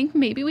 So I think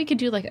maybe we could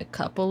do like a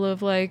couple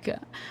of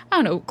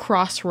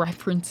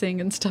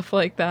cross-referencing and stuff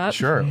like that.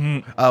 Sure.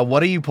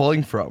 What are you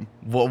pulling from?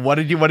 What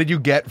did you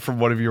get from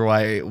one of your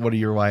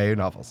YA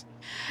novels?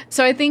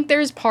 So I think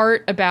there's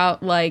part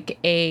about like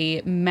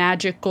a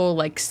magical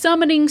like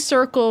summoning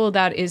circle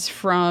that is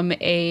from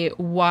a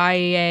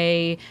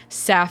YA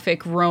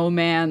sapphic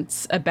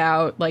romance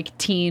about like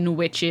teen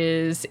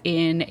witches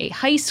in a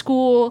high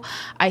school.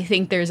 I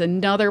think there's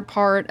another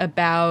part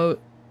about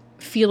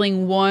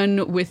feeling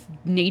one with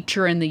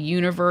nature and the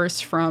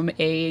universe from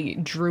a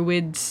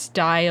druid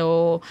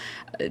style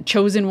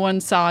Chosen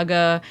One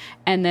saga.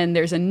 And then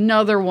there's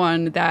another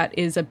one that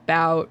is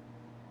about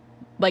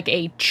like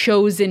a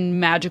chosen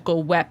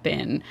magical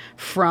weapon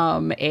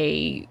from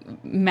a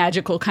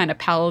magical kind of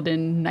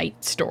paladin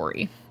knight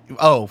story.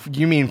 Oh,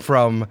 you mean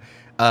from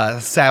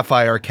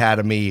Sapphire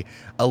Academy,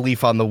 A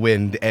Leaf on the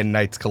Wind, and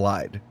Knights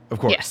Collide? Of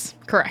course. Yes,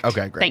 correct.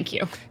 Okay, great. Thank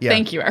you. Yeah.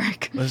 Thank you,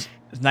 Eric. Was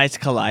Knights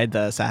Collide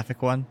the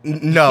Sapphic one?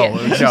 No,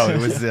 Yeah. it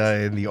was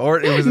in the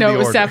order. It was No, in it the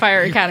was order.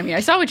 Sapphire Academy.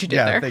 I saw what you did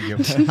Yeah, there. thank you.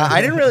 I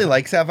didn't really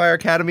like Sapphire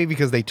Academy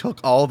because they took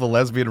all the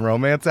lesbian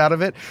romance out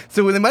of it.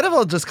 So they might have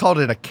all just called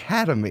it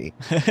Academy.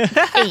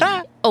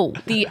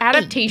 The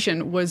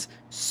adaptation was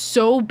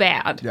so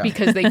bad Yeah.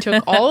 because they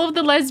took all of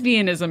the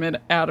lesbianism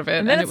out of it.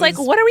 And then it it's like,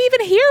 was, what are we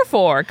even here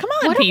for? Come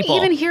on, what people. are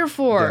we even here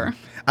for?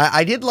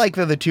 I did like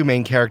that the two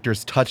main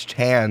characters touched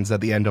hands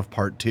at the end of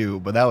part 2,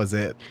 but that was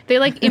it. They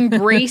like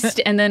embraced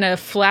and then a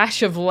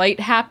flash of light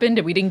happened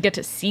and we didn't get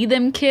to see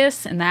them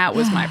kiss, and that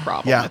was my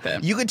problem Yeah, with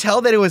it. you could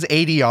tell that it was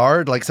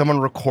ADR, like someone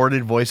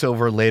recorded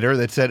voiceover later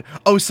that said,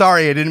 "Oh,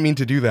 sorry, I didn't mean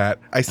to do that.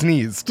 I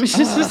sneezed."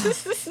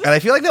 And I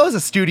feel like that was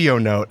a studio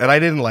note, and I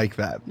didn't like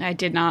that. I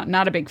did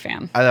not a big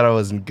fan. I thought it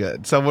wasn't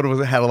good.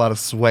 Someone had a lot of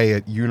sway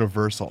at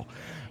Universal.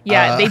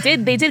 Yeah, they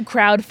did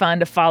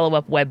crowdfund a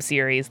follow-up web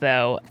series,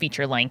 though,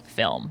 feature-length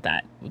film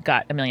that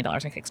got $1 million on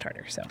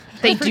Kickstarter. So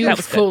They do that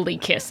was good. fully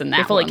kiss in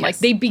that fully one. Like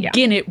kiss. they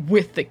begin it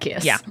with the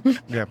kiss. Yeah.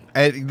 Yeah.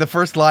 And the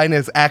first line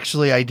is,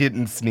 "Actually, I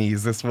didn't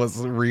sneeze. This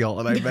was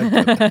real, and I meant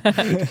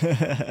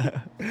it."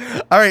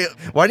 All right,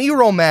 why don't you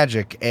roll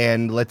magic,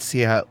 and let's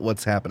see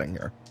what's happening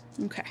here.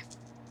 Okay.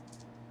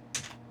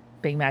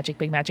 Big magic,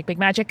 big magic, big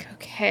magic.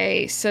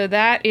 Okay, so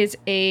that is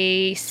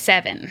a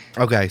 7.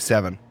 Okay,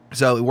 7.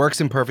 So it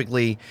works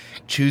imperfectly.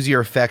 Choose your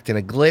effect in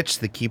a glitch.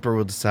 The keeper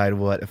will decide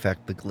what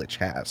effect the glitch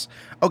has.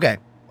 Okay,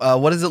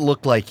 what does it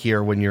look like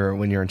here when you're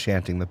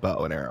enchanting the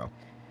bow and arrow?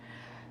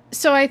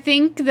 So I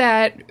think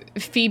that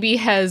Phoebe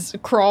has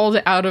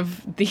crawled out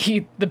of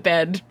the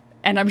bed,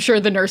 and I'm sure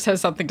the nurse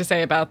has something to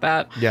say about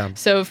that. Yeah.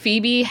 So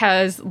Phoebe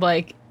has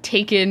like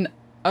taken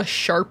a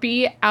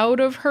Sharpie out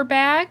of her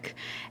bag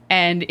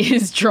and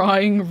is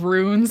drawing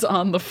runes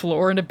on the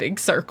floor in a big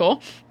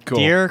circle. Cool.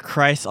 Dear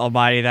Christ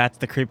Almighty, that's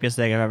the creepiest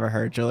thing I've ever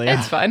heard, Julia.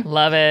 It's fun.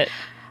 Love it.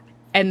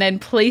 And then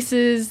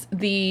places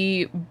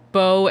the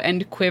bow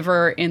and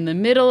quiver in the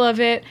middle of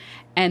it,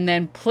 and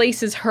then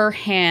places her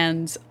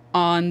hands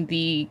on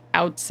the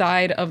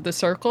outside of the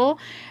circle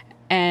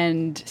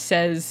and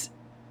says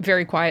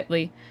very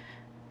quietly,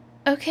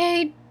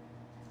 "Okay,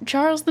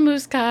 Charles the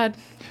Moose God,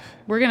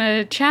 we're going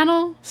to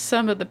channel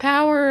some of the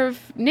power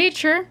of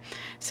nature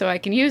so I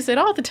can use it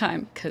all the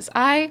time, because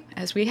I,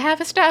 as we have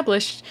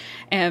established,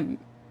 am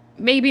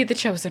maybe the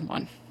chosen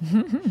one."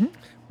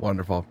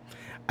 Wonderful.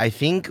 I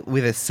think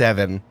with a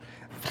 7,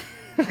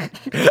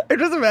 I'm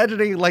just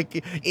imagining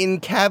like in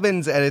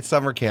cabins at a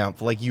summer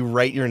camp, like you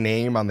write your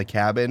name on the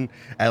cabin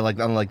at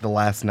on the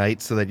last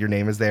night so that your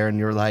name is there, and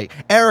you're like,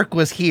 "Eric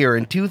was here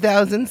in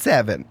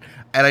 2007."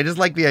 And I just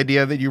like the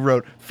idea that you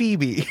wrote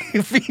Phoebe.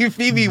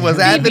 Phoebe was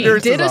at the Phoebe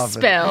nurse's did a office.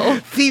 spell.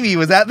 Phoebe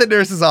was at the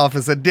nurse's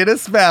office and did a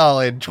spell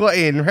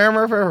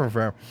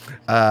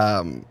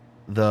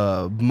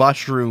the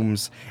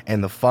mushrooms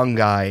and the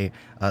fungi,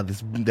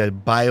 the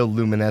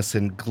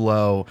bioluminescent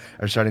glow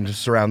are starting to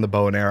surround the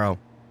bow and arrow.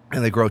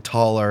 And they grow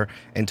taller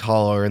and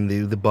taller, and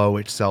the bow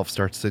itself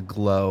starts to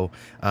glow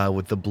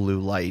with the blue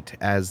light,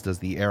 as does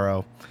the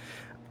arrow.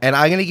 And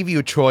I'm going to give you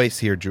a choice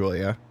here,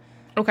 Julia.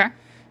 Okay.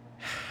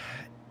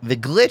 The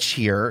glitch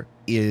here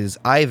is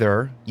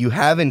either you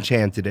have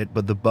enchanted it,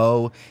 but the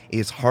bow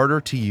is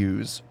harder to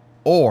use,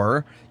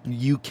 or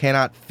you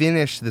cannot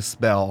finish the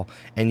spell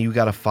and you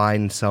got to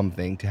find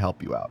something to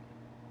help you out.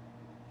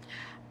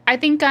 I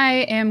think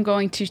I am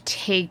going to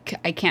take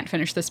I can't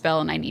finish the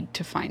spell and I need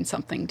to find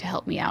something to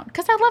help me out,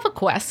 because I love a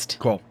quest.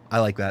 Cool. I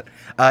like that.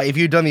 If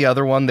you'd done the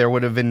other one, there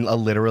would have been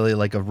literally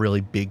like a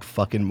really big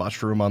fucking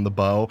mushroom on the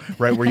bow,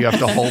 right, where you have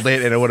to hold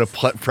it and it would have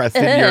pressed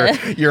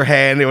in your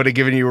hand. It would have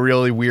given you a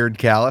really weird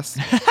callus.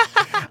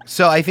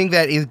 So I think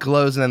that it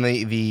glows, and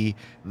then the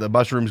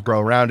mushrooms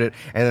grow around it,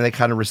 and then they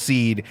kind of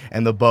recede,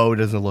 and the bow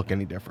doesn't look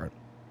any different.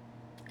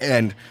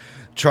 And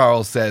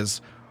Charles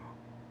says,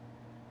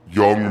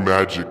 "Young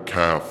magic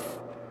calf,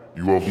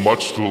 you have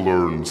much to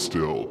learn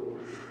still.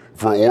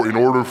 In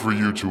order for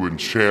you to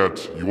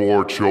enchant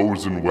your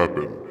chosen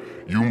weapon,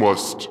 you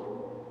must,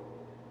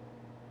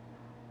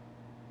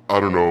 I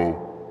don't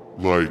know,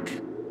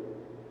 like,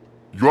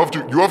 you had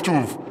to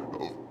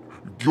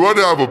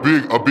have a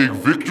big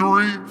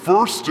victory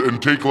first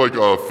and take like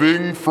a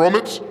thing from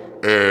it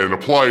and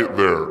apply it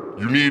there.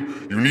 You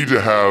need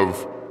to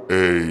have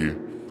a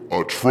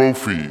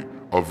trophy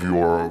of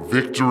your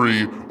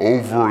victory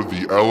over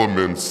the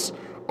elements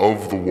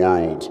of the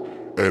world,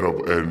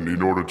 and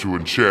in order to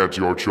enchant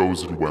your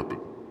chosen weapon."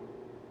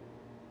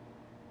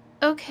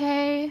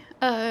 Okay,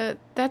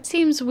 that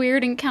seems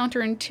weird and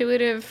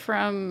counterintuitive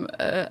from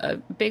a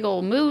big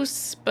old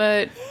moose,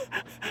 but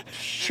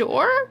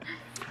sure.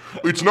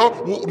 It's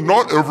not. Well,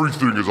 not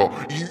everything is all.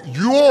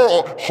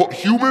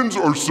 Humans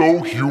are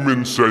so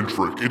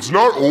human-centric. It's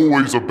not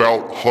always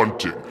about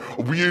hunting.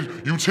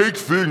 You take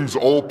things.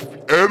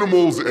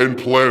 Animals and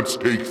plants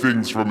take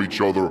things from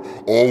each other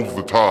all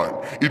the time.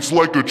 It's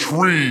like a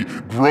tree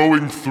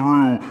growing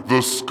through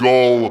the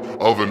skull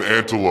of an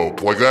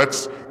antelope. Like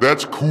that's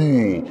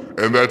cool,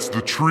 and that's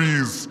the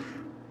tree's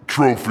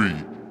trophy.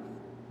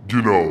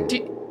 You know.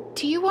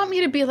 Do you want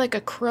me to be like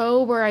a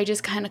crow where I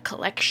just kind of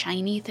collect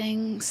shiny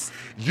things?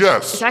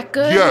 Yes. Is that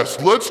good?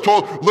 Yes. Let's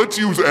talk. Let's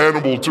use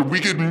animal terms. We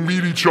can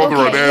meet each other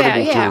on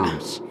animal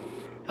terms.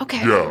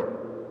 Okay. Yeah.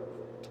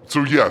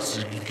 So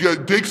yes,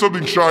 take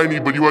something shiny,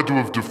 but you have to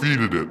have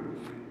defeated it,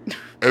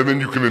 and then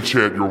you can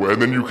enchant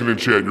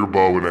your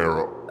bow and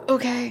arrow.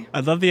 Okay. I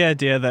love the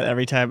idea that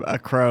every time a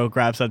crow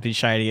grabs something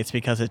shiny, it's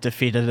because it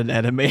defeated an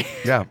enemy.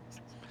 yeah.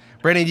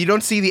 Brandon, you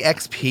don't see the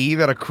XP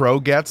that a crow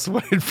gets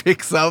when it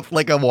picks up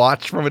like a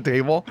watch from a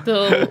table?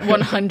 The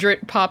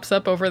 100 pops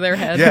up over their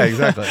head. Yeah,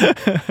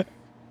 exactly.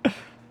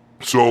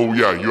 So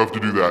yeah, you have to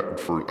do that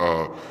for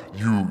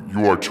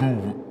you are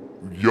too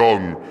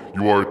young.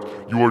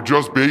 You are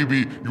just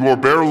baby. You are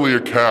barely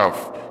a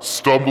calf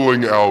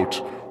stumbling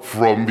out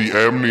from the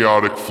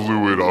amniotic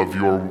fluid of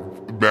your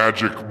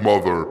magic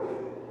mother.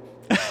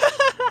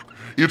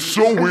 It's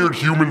so weird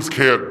humans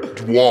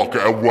can't walk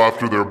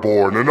after they're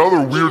born.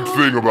 Another weird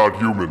thing about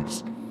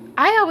humans.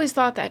 I always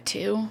thought that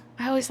too.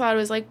 I always thought it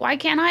was like, why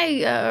can't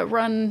I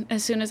run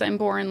as soon as I'm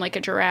born like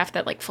a giraffe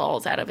that like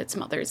falls out of its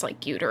mother's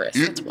like uterus?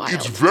 It's wild.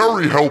 It's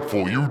very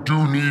helpful. You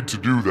do need to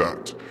do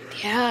that.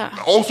 Yeah.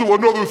 Also,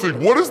 another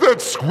thing, what is that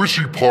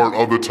squishy part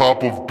on the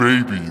top of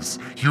babies?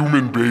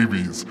 Human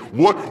babies.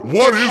 What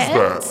is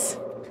Heads?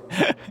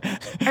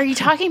 that? Are you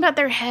talking about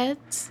their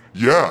heads?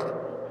 Yeah.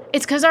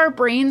 It's because our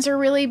brains are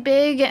really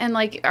big and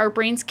like our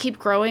brains keep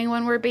growing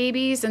when we're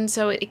babies, and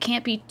so it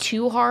can't be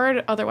too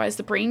hard, otherwise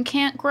the brain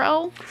can't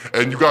grow.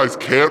 And you guys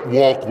can't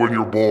walk when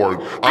you're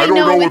born. I don't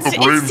know what the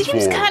brain's it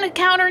seems for. kind of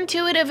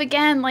counterintuitive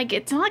again, like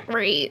it's not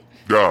great.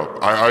 Yeah,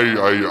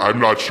 I'm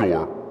not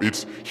sure.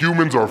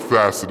 Humans are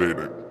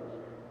fascinating.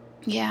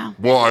 Yeah.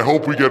 Well, I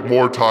hope we get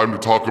more time to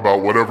talk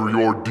about whatever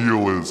your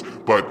deal is,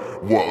 but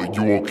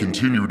you will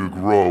continue to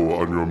grow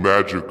on your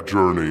magic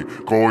journey,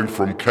 going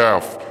from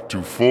calf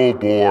to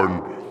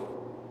full-born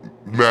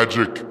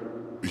magic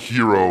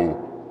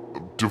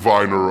hero,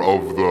 diviner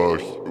of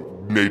the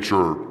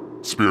nature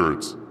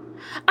spirits.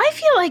 I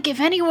feel like if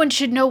anyone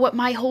should know what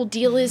my whole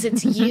deal is,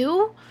 it's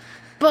you.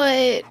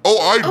 But Oh,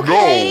 I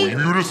okay.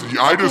 know.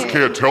 I just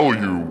can't tell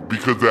you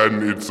because then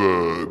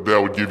that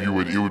would give you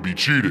it would be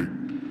cheating.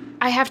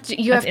 You have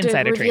to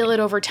insider reveal trading. it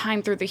over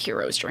time through the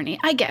hero's journey.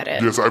 I get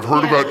it. Yes, I've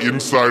heard Yeah. about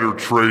insider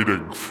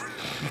trading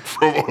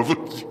from other.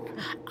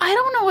 I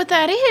don't know what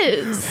that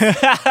is.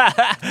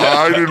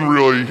 I didn't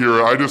really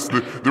hear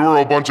it. There were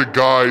a bunch of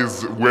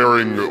guys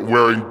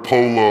wearing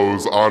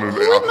polos on an.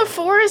 Who in the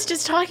forest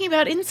is talking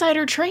about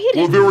insider trading?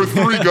 Well, there were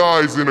 3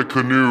 guys in a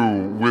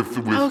canoe with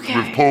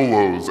Okay.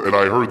 polos, and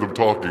I heard them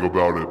talking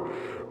about it.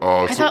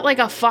 I thought like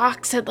a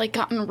fox had like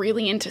gotten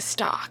really into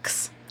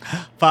stocks.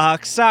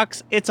 Fox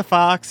stocks. It's a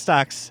fox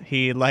stocks.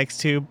 He likes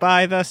to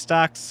buy the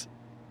stocks.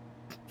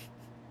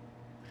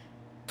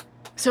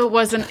 So it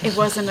wasn't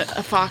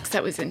a fox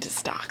that was into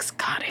stocks.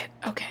 Got it.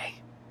 Okay.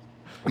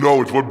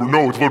 No, it's what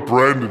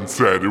Brandon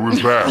said. It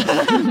was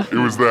that. It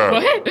was that.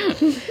 What?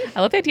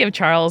 I love the idea of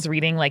Charles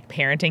reading like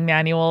parenting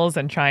manuals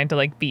and trying to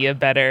like be a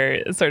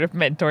better sort of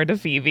mentor to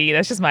Phoebe.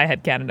 That's just my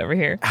headcanon over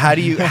here.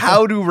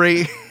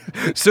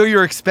 So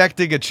you're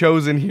expecting a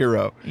chosen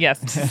hero. Yes.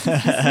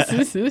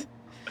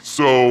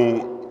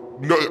 So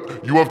no,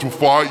 you have to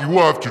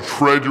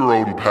tread your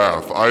own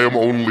path. I am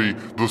only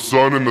the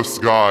sun and the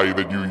sky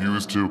that you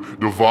use to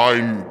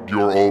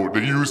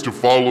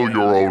follow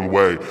your own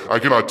way. I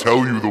cannot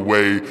tell you the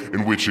way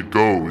in which it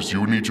goes.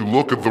 You need to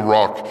look at the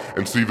rock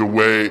and see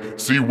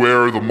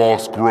where the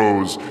moss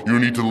grows. You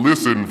need to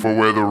listen for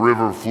where the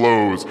river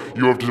flows.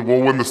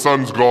 When the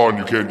sun's gone,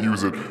 you can't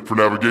use it for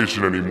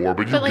navigation anymore,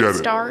 but you But like get it.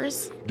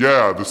 stars?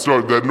 Yeah, the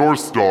star, that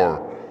North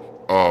Star.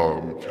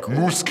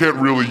 Moose can't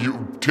really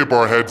tip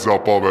our heads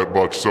up all that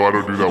much, so I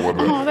don't do that one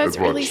Oh, that's as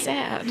much. really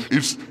sad.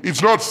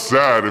 It's not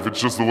sad if it's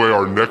just the way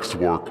our necks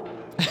work.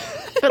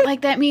 But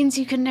like that means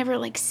you can never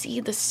like see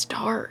the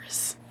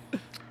stars.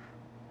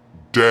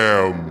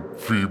 Damn,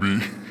 Phoebe.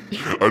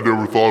 I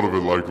never thought of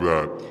it like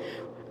that.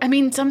 I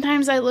mean,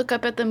 sometimes I look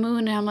up at the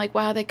moon and I'm like,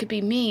 wow, that could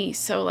be me.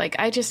 So like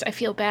I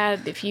feel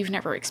bad if you've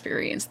never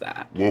experienced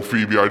that. Well,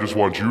 Phoebe, I just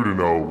want you to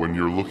know when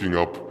you're looking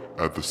up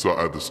at the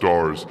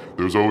stars,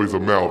 there's always a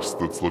mouse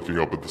that's looking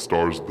up at the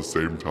stars at the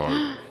same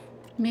time.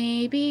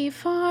 Maybe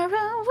far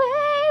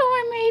away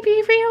or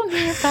maybe real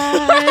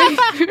nearby.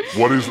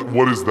 What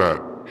is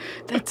that?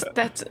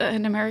 That's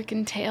an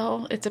American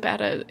Tale. It's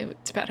about a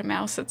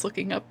mouse that's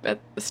looking up at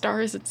the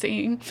stars and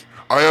singing.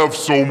 I have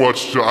so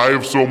much to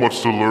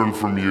learn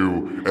from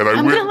you, and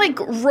I'm gonna like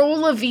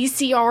roll a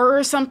VCR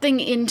or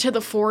something into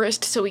the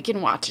forest so we can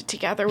watch it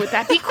together. Would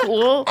that be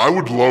cool? I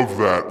would love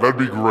that. That'd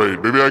be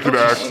great. Maybe I could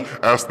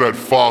ask that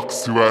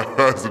fox who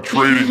has a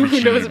trading Who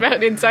machine. knows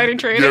about insider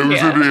trading?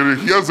 Yeah,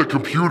 he has a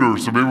computer,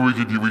 so maybe we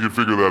could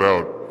figure that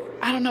out.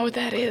 I don't know what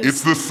that is.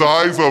 It's the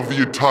size of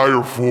the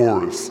entire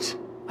forest.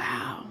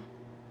 Wow.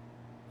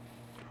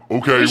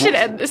 Okay. We should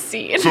end the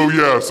scene. So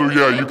yeah,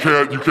 you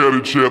can't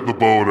enchant the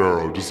bow and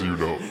arrow, just so you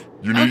know.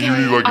 You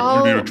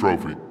need a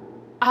trophy.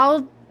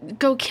 I'll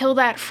go kill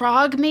that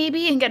frog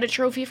maybe and get a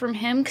trophy from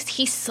him because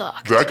he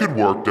sucked. That could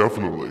work,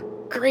 definitely.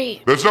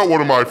 Great. That's not one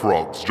of my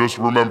frogs. Just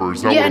remember,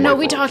 it's not one Yeah, of my no,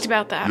 we frogs. talked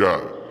about that.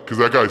 Yeah, because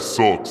that guy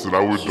sucks, and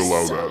I wouldn't He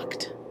allow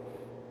sucked.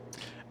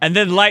 And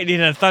then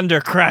lightning and thunder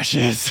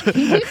crashes.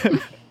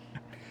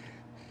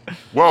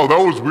 Wow, that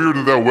was weird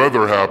that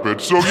weather happened.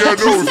 So yeah,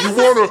 no, if you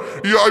wanna,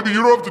 I mean,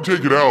 you don't have to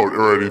take it out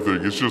or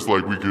anything. It's just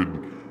like we could,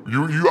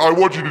 I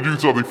want you to do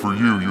something for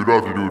you. You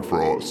don't have to do it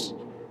for us.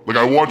 Like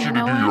I want you to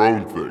know do what? your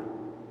own thing.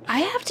 I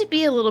have to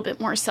be a little bit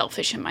more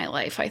selfish in my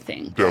life, I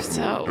think. Definitely,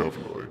 So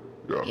definitely.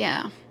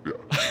 Yeah.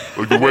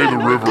 Like the way the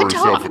river is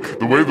selfish.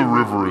 The way the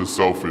river is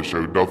selfish,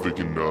 nothing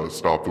can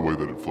stop the way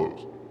that it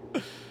flows.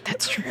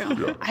 That's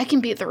true. I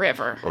can be the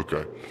river.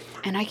 Okay.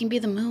 And I can be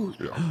the moon.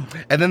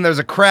 And then there's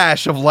a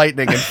crash of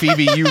lightning, and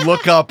Phoebe, you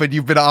look up and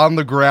you've been on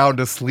the ground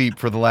asleep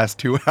for the last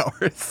 2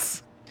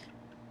 hours.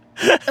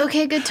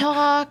 Okay, good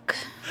talk.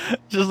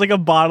 Just like a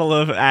bottle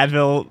of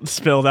Advil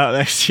spilled out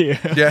next to you.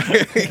 Yeah.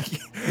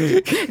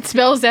 It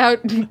spells out,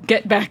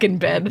 get back in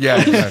bed.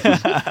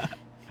 Yeah.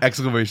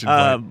 Exclamation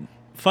point.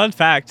 Fun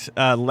fact,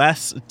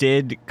 Les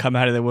did come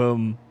out of the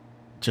womb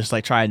just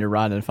like trying to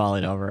run and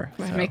falling over.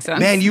 That so. makes sense.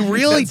 Man, you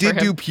really Makes sense did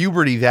for do him.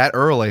 puberty that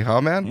early,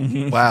 huh,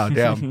 man? Wow,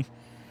 damn.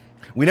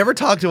 We never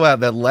talked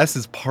about that Les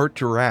is part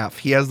giraffe.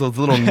 He has those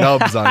little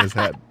nubs on his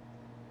head.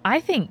 I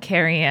think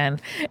Carrie Ann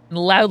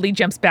loudly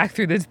jumps back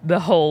through the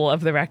hole of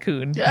the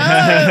raccoon. Oh,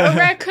 a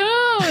raccoon!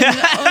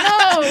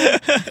 Oh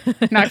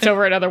no! Knocked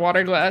over another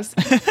water glass.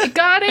 It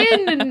got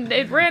in and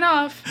it ran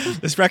off.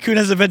 This raccoon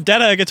has a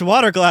vendetta against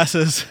water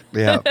glasses.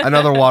 Yeah,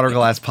 another water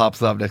glass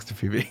pops up next to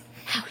Phoebe.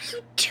 How do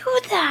you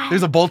do that?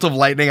 There's a bolt of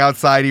lightning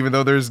outside, even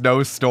though there's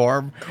no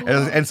storm,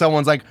 and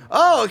someone's like,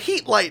 "Oh,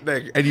 heat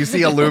lightning!" And you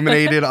see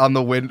illuminated on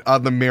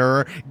the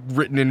mirror,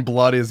 written in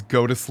blood, is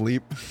 "Go to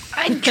sleep."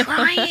 I'm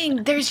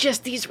trying. There's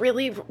just these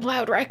really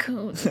loud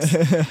raccoons.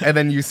 And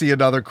then you see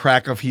another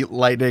crack of heat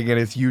lightning, and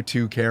it's you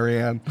two,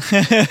 Carrie Ann.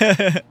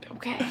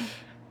 Okay.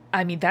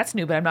 I mean, that's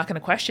new, but I'm not going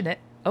to question it.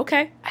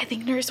 Okay, I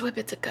think Nurse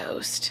Whippet's a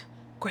ghost.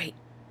 great.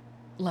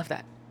 Love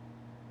that.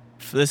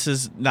 This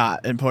is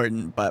not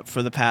important, but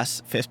for the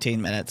past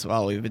 15 minutes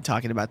while we've been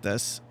talking about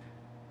this,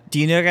 do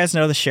you guys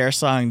know the Cher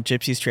song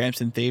Gypsies, Tramps,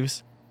 and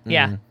Thieves?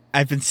 Yeah.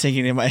 I've been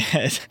singing in my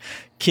head,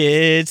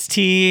 kids,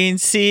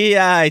 teens,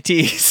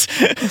 CITs.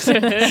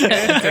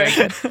 Very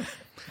good.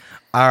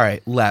 All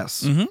right,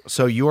 Les.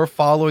 So you are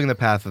following the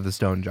path of the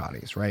Stone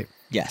Johnnies, right?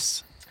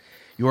 Yes.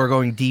 You are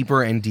going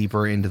deeper and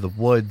deeper into the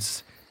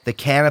woods. The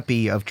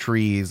canopy of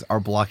trees are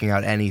blocking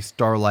out any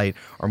starlight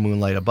or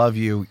moonlight above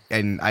you,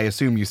 and I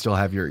assume you still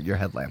have your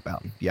headlamp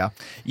out. Yeah.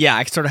 Yeah,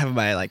 I sort of have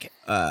my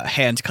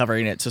hands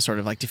covering it to sort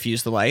of like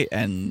diffuse the light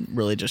and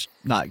really just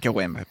not give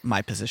away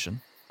my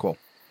position. Cool.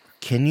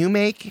 Can you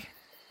make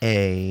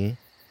a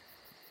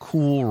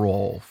cool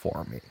roll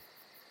for me?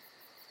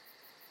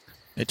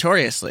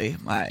 Notoriously,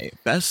 my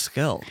best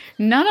skill.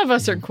 None of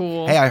us are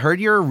cool. Hey, I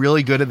heard you're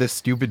really good at this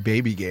stupid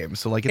baby game.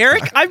 So like, it's Eric,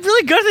 fine. I'm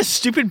really good at this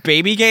stupid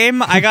baby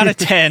game. I got a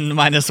 10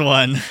 minus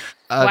 1.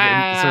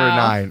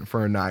 Wow.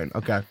 For a nine.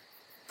 Okay.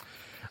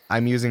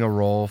 I'm using a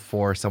roll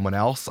for someone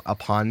else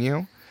upon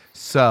you.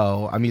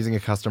 So I'm using a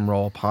custom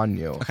roll upon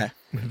you.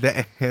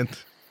 Okay. And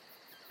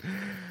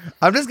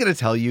I'm just going to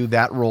tell you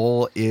that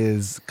roll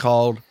is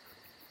called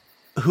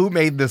Who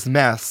Made This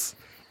Mess?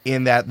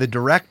 In that the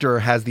director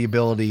has the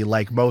ability,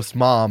 like most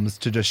moms,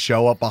 to just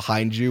show up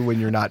behind you when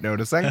you're not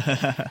noticing.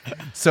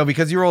 So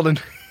because you rolled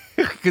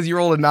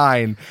a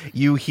 9,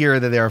 you hear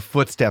that there are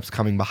footsteps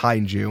coming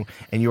behind you,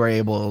 and you are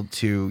able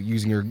to,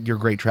 using your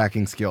great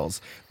tracking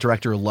skills,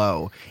 Director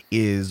Lowe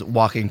is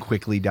walking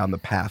quickly down the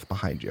path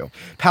behind you,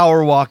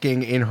 power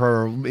walking in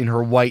her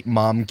white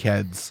mom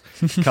keds,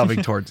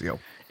 coming towards you.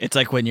 It's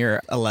like when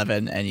you're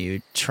 11 and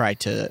you try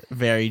to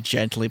very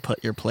gently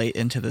put your plate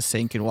into the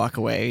sink and walk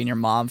away, and your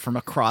mom from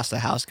across the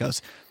house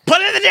goes, "Put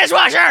it in the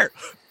dishwasher!"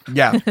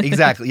 Yeah,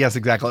 exactly. Yes,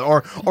 exactly.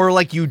 Or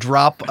like you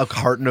drop a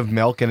carton of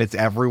milk and it's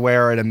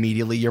everywhere, and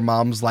immediately your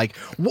mom's like,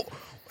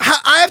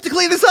 "I have to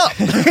clean this up,"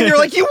 and you're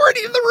like, "You weren't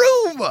in the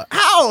room.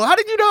 How? How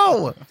did you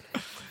know?"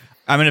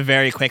 I'm going to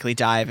very quickly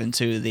dive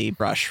into the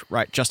brush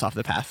right just off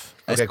the path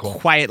Okay, as cool.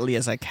 quietly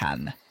as I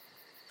can.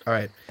 All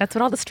right. That's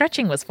what all the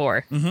stretching was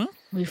for.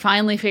 We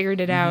finally figured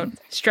it out.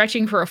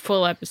 Stretching for a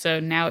full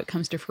episode. Now it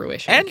comes to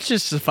fruition. And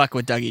just to fuck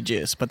with Dougie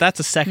Juice, but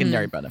that's a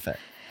secondary benefit.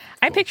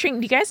 I'm picturing,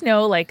 do you guys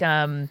know like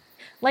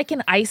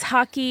in ice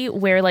hockey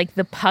where like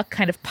the puck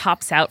kind of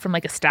pops out from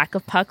like a stack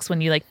of pucks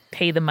when you like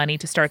pay the money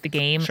to start the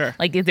game? Sure.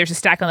 Like if there's a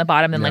stack on the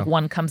bottom and like Yeah.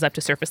 one comes up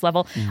to surface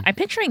level. I'm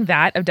picturing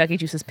that of Dougie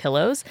Juice's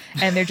pillows,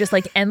 and they're just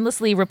like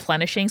endlessly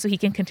replenishing so he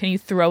can continue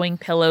throwing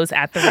pillows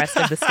at the rest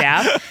of the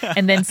staff.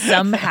 And then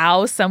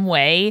somehow, some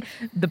way,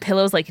 the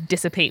pillows like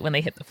dissipate when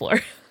they hit the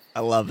floor. I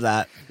love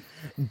that.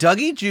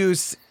 Dougie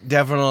Juice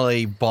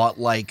definitely bought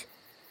like,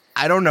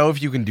 I don't know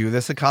if you can do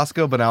this at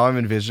Costco, but now I'm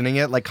envisioning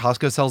it. Like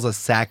Costco sells a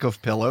sack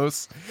of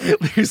pillows.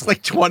 There's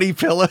like 20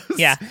 pillows.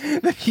 Yeah.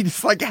 That he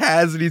just like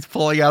has, and he's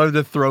pulling out of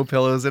to throw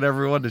pillows at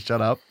everyone to shut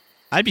up.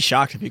 I'd be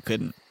shocked if you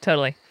couldn't.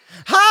 Totally.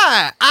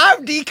 Hi,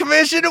 I'm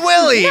Decommissioned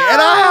Willie,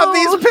 and I have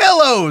these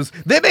pillows.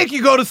 They make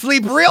you go to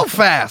sleep real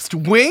fast.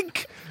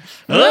 Wink.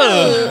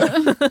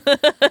 They're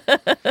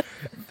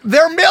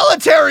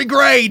military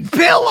grade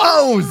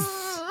pillows.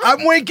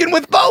 I'm winking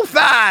with both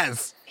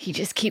eyes. he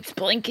just keeps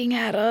blinking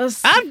at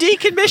us. I'm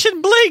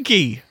decommissioned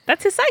Blinky.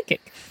 That's his sidekick.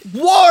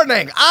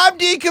 Warning, I'm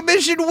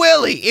Decommissioned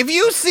Willie. If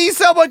you see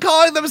someone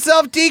calling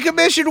themselves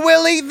Decommissioned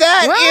Willie,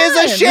 that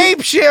is a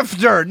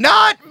shapeshifter,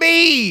 not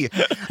me.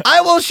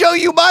 I will show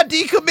you my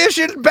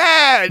decommissioned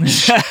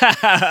badge.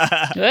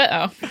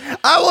 Uh-oh.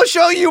 I will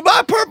show you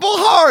my purple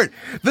heart.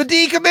 The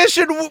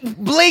decommissioned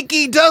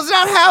Blinky does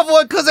not have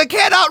one because it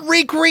cannot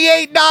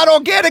recreate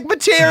non-organic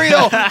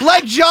material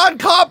like John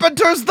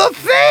Carpenter's The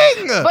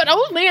Thing. But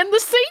only in the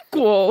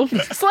sequel /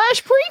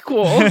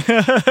 prequel.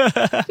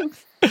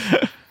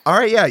 All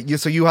right, yeah.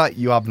 So you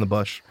hop in the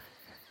bush.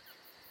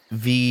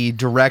 The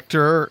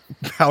director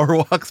power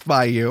walks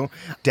by you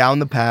down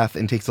the path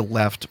and takes a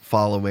left,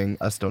 following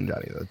a stone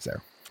Johnny that's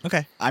there.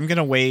 Okay. I'm going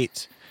to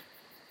wait,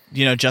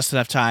 just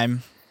enough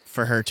time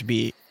for her to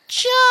be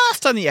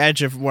just on the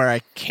edge of where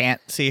I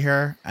can't see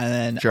her. And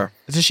then, Sure.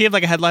 Does she have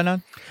like a headline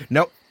on?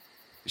 Nope.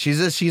 She's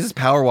just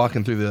power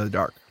walking through the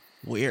dark.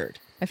 Weird.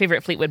 My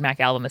favorite Fleetwood Mac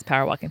album is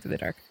Power Walking Through the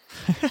Dark.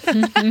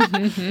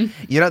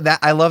 That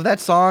I love that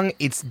song.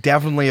 It's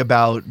definitely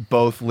about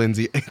both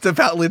Lindsay. It's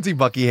about Lindsay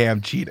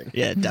Buckingham cheating.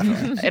 Yeah,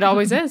 definitely. It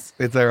always is.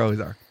 They always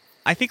are.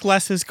 I think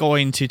Les is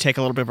going to take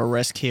a little bit of a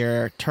risk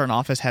here, turn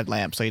off his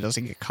headlamp so he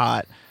doesn't get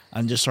caught,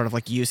 and just sort of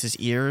like use his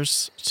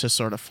ears to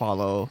sort of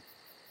follow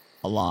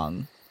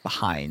along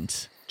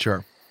behind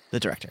Sure. the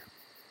director.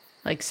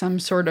 Like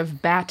some sort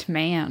of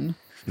Batman.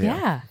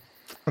 Yeah.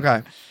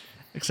 Okay.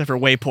 Except for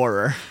way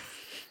poorer.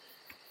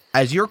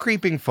 As you're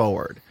creeping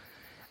forward,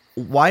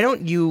 why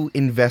don't you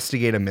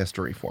investigate a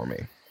mystery for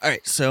me? All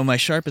right, so my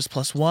sharp is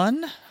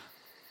 +1.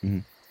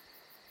 Mhm.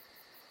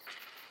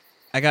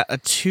 I got a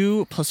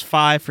 2 +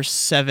 5 for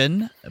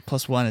 7.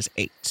 +1 is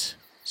 8.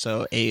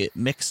 So a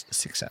mixed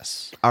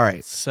success. All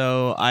right.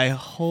 So I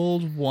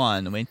hold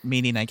 1,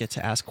 meaning I get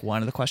to ask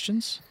one of the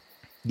questions.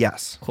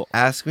 Yes. Cool.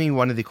 Ask me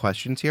one of the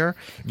questions here.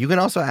 You can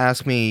also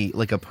ask me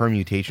like a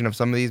permutation of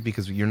some of these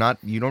because you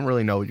don't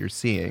really know what you're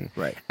seeing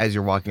Right. as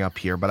you're walking up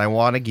here. But I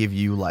want to give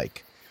you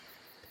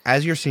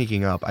as you're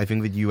sneaking up, I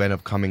think that you end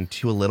up coming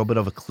to a little bit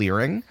of a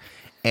clearing,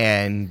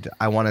 and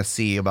I want to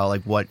see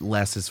about what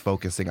Les is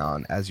focusing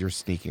on as you're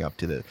sneaking up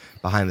to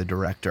behind the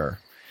director.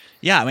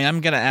 Yeah, I mean, I'm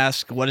going to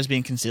ask what is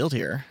being concealed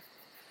here.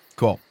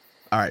 Cool.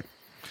 All right.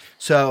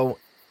 So,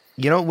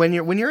 when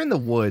you're in the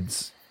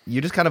woods, you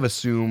just kind of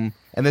assume,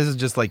 and this is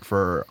just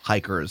for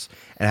hikers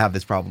and have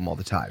this problem all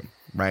the time,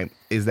 right?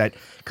 Is that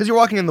because you're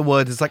walking in the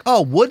woods, it's like,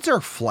 oh, woods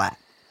are flat,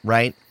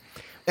 right?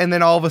 And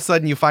then all of a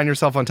sudden you find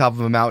yourself on top of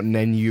a mountain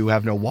and you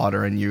have no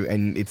water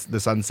and it's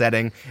the sun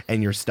setting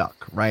and you're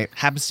stuck, right?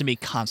 Happens to me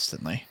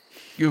constantly.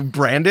 You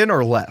Brandon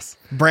or Les?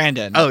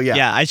 Brandon. Oh, yeah.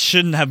 Yeah, I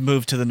shouldn't have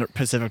moved to the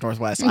Pacific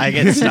Northwest. I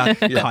get stuck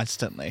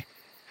constantly.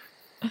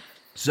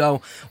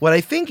 So what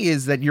I think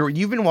is that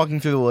you've been walking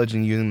through the woods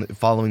and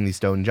following these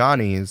stone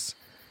Johnnies,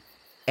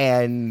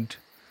 and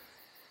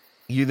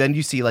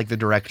you see the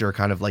director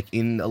kind of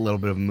in a little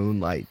bit of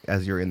moonlight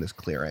as you're in this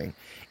clearing,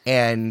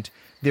 and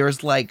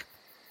there's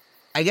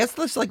I guess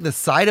that's the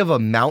side of a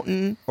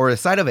mountain or the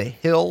side of a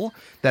hill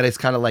that is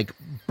kind of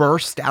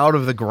burst out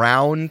of the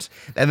ground.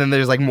 And then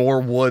there's more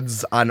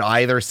woods on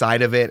either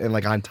side of it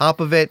and on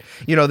top of it.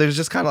 There's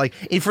just kind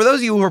of for those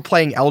of you who are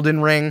playing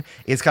Elden Ring,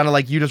 it's kind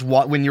of you just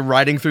walk when you're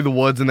riding through the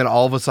woods and then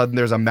all of a sudden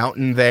there's a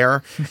mountain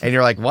there and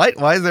you're like, what?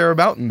 Why is there a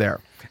mountain there?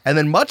 And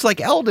then much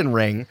like Elden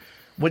Ring,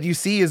 what you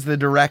see is the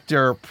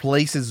director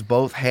places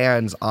both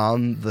hands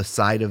on the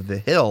side of the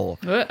hill.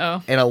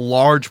 Uh-oh. And a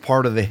large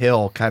part of the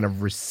hill kind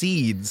of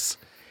recedes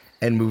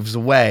and moves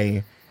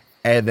away,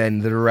 and then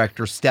the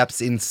director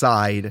steps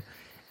inside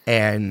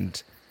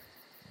and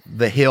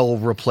the hill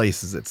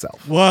replaces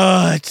itself.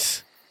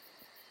 What?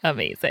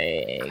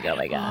 Amazing. Oh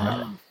my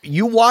God.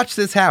 You watch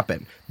this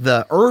happen.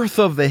 The earth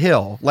of the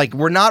hill,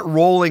 we're not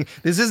rolling.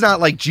 This is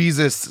not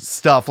Jesus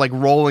stuff,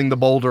 rolling the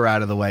boulder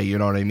out of the way, you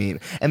know what I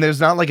mean? And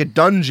there's not a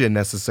dungeon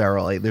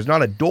necessarily. There's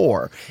not a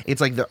door.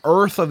 It's the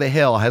earth of the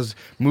hill has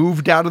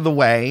moved out of the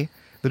way.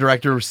 The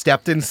director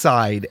stepped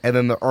inside, and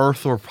then the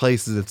earth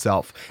replaces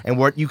itself. And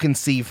what you can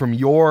see from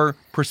your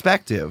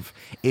perspective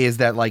is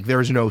that,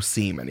 there's no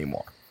seam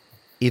anymore.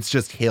 It's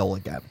just hill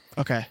again.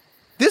 Okay.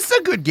 This is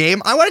a good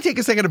game. I want to take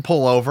a second to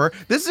pull over.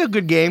 This is a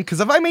good game,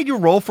 because if I made you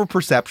roll for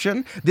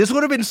perception, this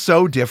would have been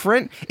so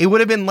different. It would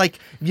have been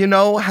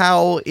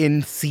how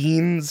in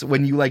scenes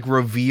when you,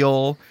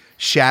 reveal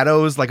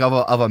shadows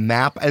of a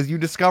map as you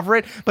discover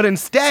it, but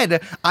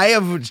instead I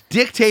have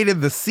dictated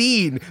the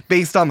scene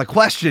based on the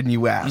question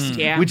you asked,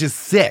 Yeah. which is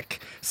sick.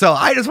 So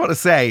I just want to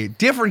say,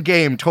 different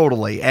game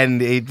totally,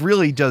 and it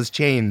really does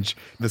change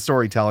the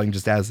storytelling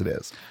just as it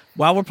is.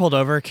 While we're pulled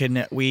over,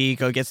 can we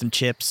go get some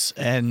chips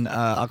and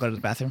I'll go to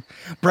the bathroom?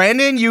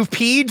 Brandon, you've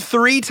peed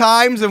 3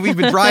 times and we've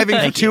been driving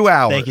for 2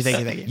 hours.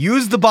 Thank you.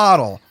 Use the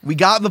bottle. We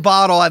got the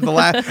bottle at the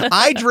last.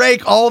 I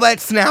drank all that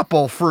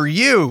Snapple for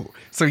you.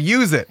 So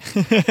use it.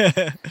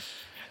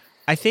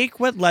 I think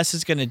what Les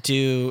is going to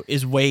do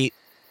is wait,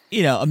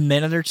 a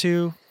minute or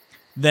two,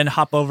 then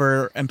hop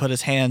over and put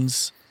his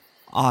hands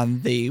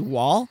on the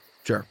wall.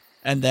 Sure.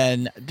 And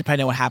then,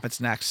 depending on what happens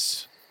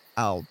next,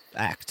 I'll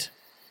act.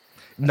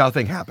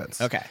 Nothing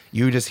happens. Okay.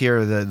 You just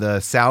hear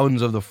the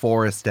sounds of the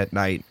forest at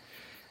night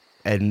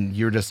and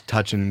you're just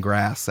touching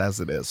grass as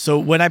it is. So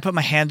when I put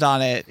my hand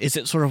on it, is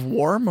it sort of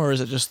warm or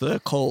is it just the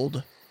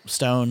cold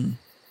stone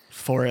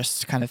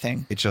forest kind of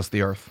thing? It's just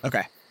the earth.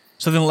 Okay.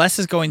 So then Les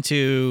is going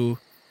to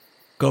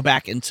go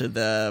back into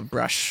the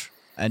brush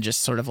and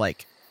just sort of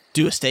like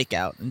do a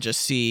stakeout and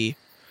just see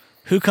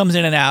who comes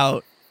in and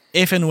out,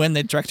 if and when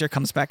the director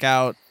comes back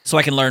out, so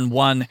I can learn,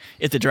 one,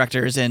 if the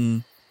director is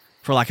in,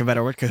 for lack of a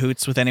better word,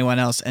 cahoots with anyone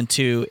else, and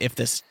two, if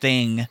this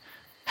thing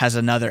has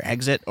another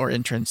exit or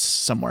entrance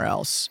somewhere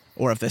else,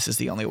 or if this is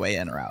the only way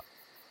in or out.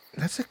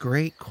 That's a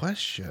great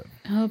question.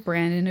 Oh,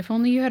 Brandon, if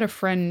only you had a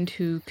friend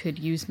who could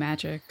use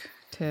magic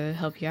to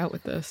help you out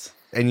with this.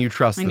 And you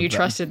trusted And you them.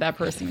 trusted that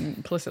person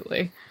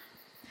implicitly.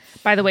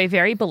 By the way,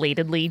 very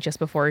belatedly, just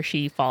before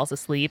she falls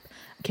asleep,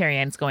 Carrie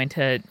Ann's going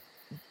to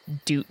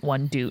doot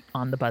one doot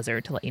on the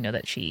buzzer to let you know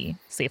that she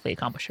safely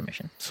accomplished her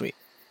mission. Sweet.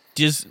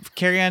 Does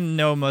Carrie Ann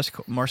know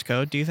Morse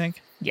code, do you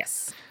think?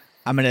 Yes.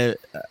 I'm going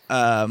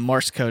to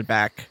Morse code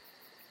back.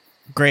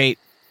 Great.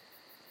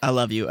 I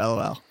love you,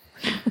 LOL.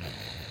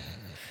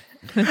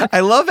 I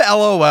love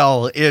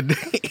LOL in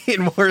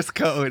Morse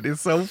code.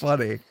 It's so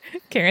funny.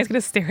 Carrie Ann's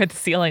going to stare at the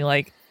ceiling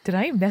like, did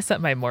I mess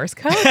up my Morse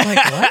code?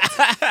 Like,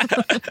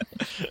 what?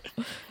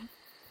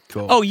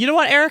 Cool. Oh, you know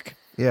what, Eric?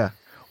 yeah.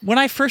 When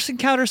I first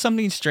encounter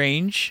something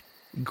strange,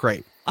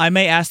 Great. I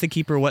may ask the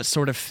keeper what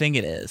sort of thing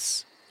it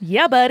is.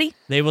 Yeah, buddy.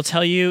 They will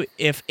tell you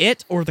if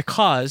it or the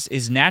cause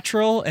is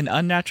natural, an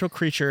unnatural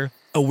creature,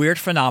 a weird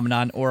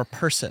phenomenon, or a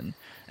person,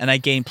 and I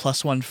gain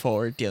 +1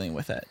 forward dealing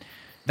with it.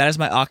 That is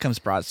my Occam's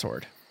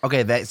broadsword.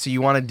 Okay, so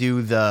you want to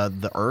do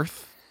the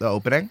earth, the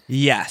opening?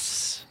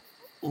 Yes.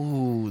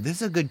 Ooh,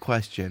 this is a good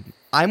question.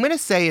 I'm going to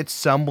say it's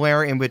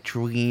somewhere in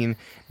between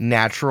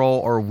natural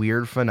or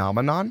weird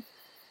phenomenon.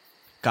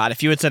 God,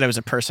 if you had said it was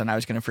a person, I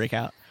was going to freak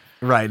out.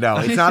 Right, no,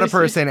 it's not a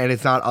person and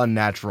it's not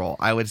unnatural.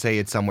 I would say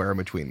it's somewhere in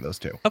between those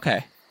two.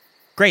 Okay.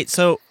 Great.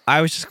 So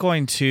I was just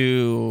going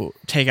to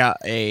take out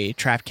a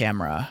trap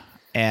camera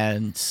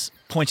and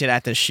point it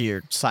at the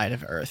sheer side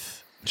of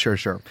Earth. Sure.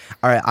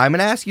 All right, I'm going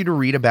to ask you to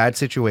read a bad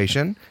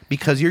situation.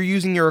 Because you're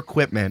using your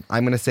equipment,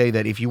 I'm going to say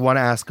that if you want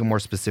to ask a more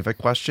specific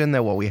question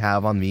than what we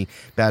have on the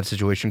bad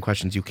situation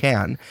questions, you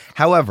can.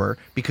 However,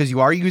 because you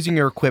are using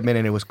your equipment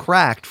and it was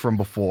cracked from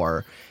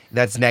before,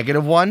 that's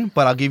 -1,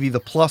 but I'll give you the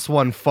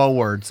 +1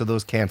 forward, so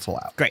those cancel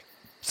out. Great.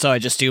 So I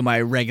just do my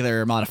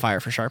regular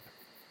modifier for sharp.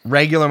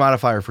 Regular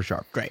modifier for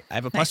sharp. Great. I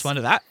have a Nice. +1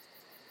 to that.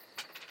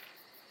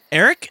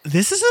 Eric,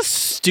 this is a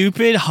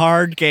stupid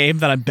hard game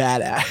that I'm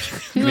bad at.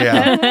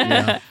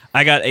 Yeah.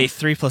 I got a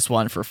 3 +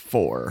 1 for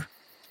 4.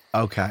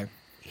 Okay.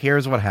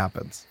 Here's what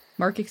happens.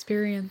 Mark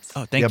experience.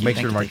 Oh, thank you. Make thank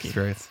sure to you, mark thank you.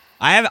 experience.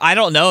 I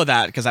don't know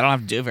that because I don't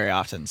have to do it very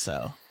often.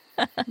 So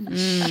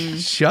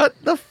Shut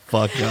the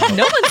fuck up.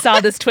 No one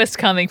saw this twist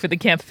coming for the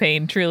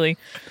campaign, truly.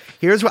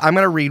 Here's what I'm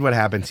going to read what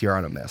happens here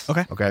on a miss.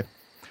 Okay.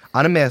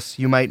 On a miss,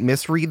 you might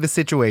misread the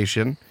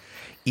situation,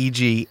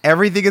 e.g.,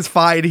 everything is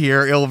fine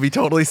here. It will be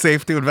totally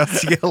safe to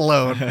investigate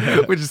alone,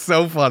 which is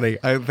so funny.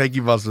 Thank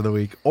you, Buzz of the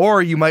Week.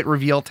 Or you might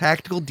reveal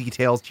tactical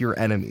details to your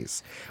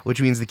enemies, which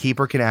means the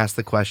keeper can ask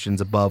the questions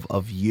above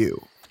of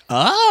you.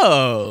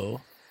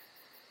 Oh.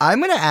 I'm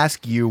going to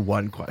ask you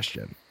one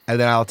question, and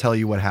then I'll tell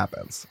you what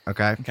happens,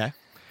 okay? Okay.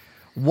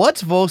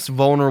 What's most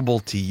vulnerable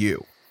to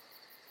you?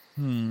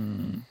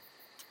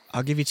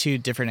 I'll give you 2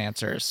 different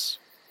answers.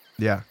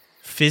 Yeah.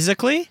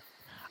 Physically,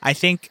 I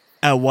think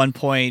at one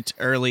point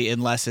early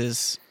in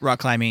Les's rock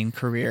climbing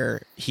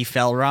career, he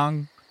fell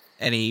wrong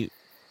and he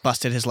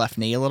busted his left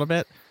knee a little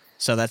bit.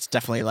 So that's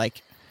definitely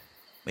like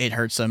it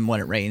hurts him when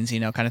it rains,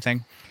 kind of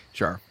thing.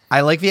 Sure.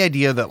 I like the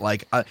idea that,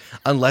 like,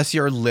 unless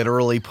you're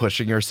literally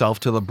pushing yourself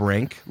to the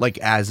brink, like,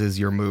 as is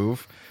your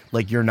move,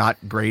 like, you're not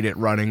great at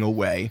running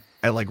away,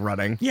 at, like,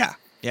 running. Yeah.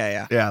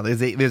 Yeah,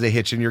 there's a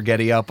hitch in your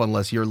getty up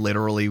unless you're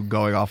literally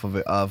going off of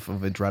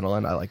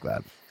adrenaline. I like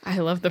that. I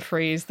love the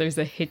phrase, there's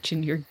a hitch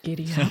in your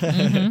giddy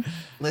up.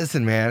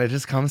 Listen, man, it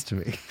just comes to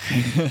me.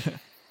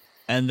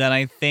 And then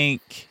I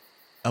think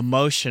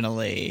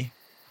emotionally,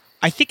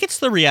 I think it's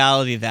the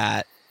reality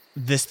that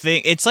this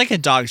thing, it's like a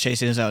dog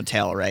chasing his own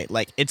tail, right?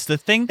 Like it's the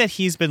thing that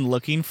he's been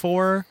looking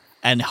for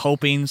and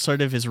hoping sort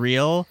of is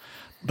real,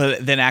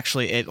 but then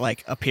actually it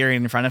like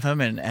appearing in front of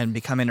him and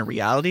becoming a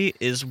reality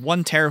is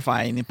one,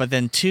 terrifying, but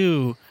then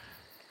two,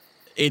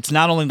 it's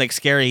not only like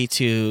scary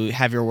to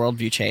have your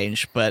worldview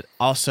change, but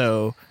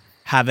also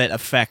have it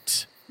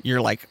affect your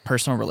like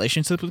personal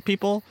relationships with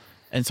people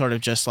and sort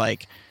of just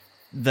like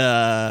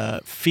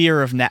the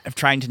fear of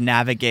trying to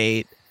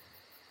navigate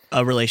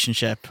a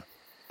relationship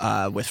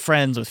with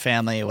friends, with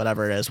family,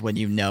 whatever it is, when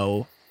you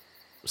know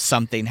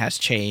something has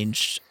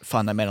changed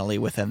fundamentally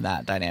within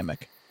that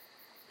dynamic.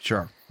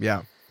 Sure.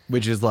 Yeah.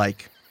 Which is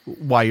like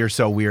why you're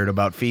so weird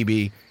about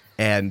Phoebe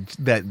and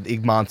that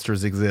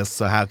monsters exist.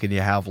 So how can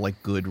you have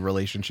like good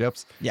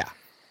relationships? Yeah.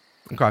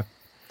 Okay.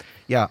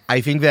 Yeah.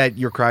 I think that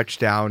you're crouched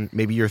down.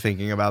 Maybe you're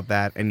thinking about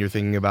that and you're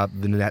thinking about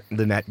the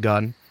net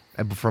gun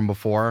from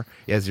before.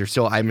 As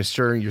I'm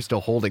sure you're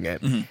still holding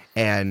it. Mm-hmm.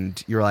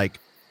 And you're like,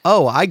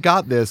 oh, I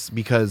got this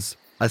because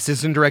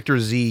Assistant Director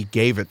Z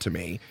gave it to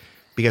me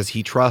because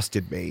he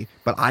trusted me,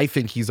 but I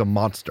think he's a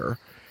monster.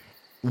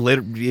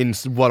 In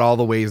what all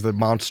the ways that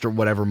monster,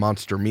 whatever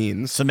monster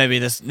means. So maybe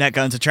this net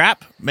gun's a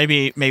trap.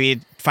 Maybe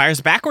it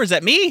fires backwards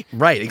at me.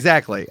 Right,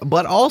 exactly.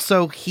 But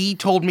also, he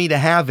told me to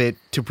have it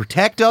to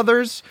protect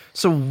others.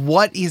 So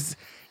what is,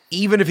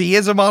 even if he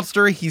is a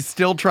monster, he's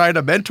still trying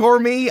to mentor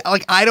me?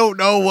 Like, I don't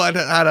know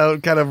how to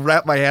kind of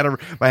wrap my head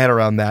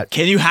around that.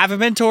 Can you have a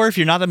mentor if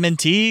you're not a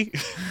mentee?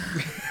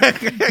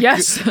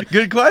 Yes.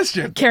 Good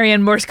question.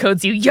 Carrion Morse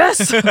codes you.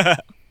 Yes.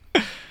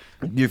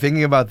 You're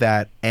thinking about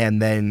that,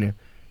 and then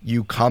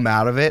you come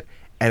out of it,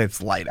 and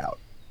it's light out.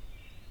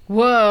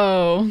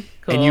 Whoa.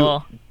 Cool.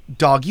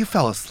 And you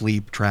fell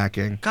asleep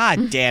tracking.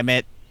 God damn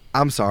it.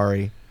 I'm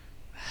sorry.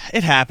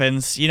 It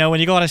happens. You know,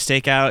 when you go on a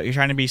stakeout, you're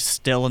trying to be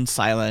still and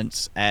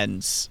silent.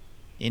 And,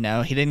 you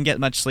know, he didn't get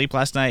much sleep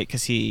last night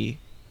because he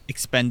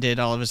expended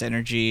all of his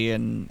energy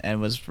and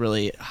was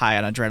really high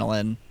on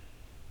adrenaline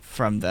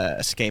from the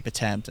escape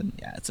attempt. And,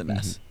 yeah, it's a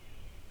mess.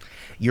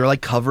 You're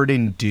like covered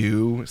in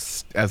dew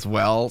as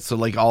well. So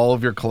like all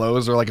of your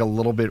clothes are like a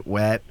little bit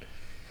wet.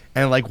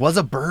 And like, was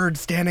a bird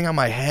standing on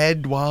my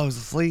head while I was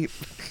asleep?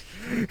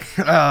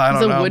 I don't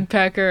It's a know.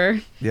 woodpecker.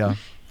 Yeah.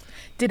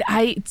 Did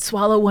I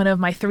swallow one of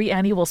my 3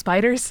 annual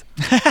spiders?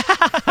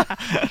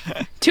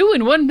 2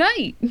 in one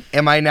night.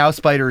 Am I now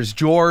Spiders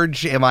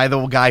George? Am I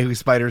the guy who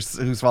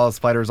swallows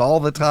spiders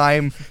all the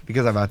time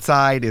because I'm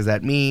outside? Is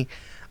that me?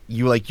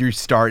 You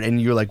start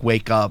and you like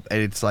wake up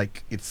and it's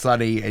like it's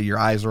sunny and your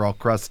eyes are all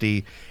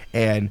crusty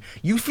and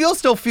you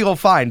still feel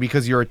fine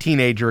because you're a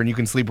teenager and you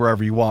can sleep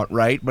wherever you want,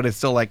 right? But it's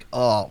still like,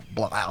 oh,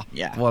 blah.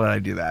 Yeah. Why did I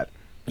do that?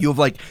 You have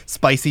like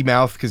spicy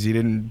mouth because you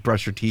didn't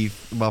brush your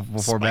teeth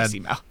before Spicy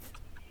bed. mouth.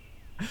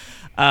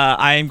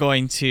 I am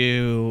going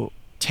to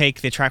take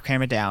the trap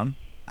camera down.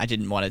 I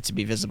didn't want it to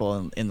be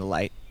visible in the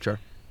light. Sure.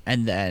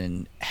 And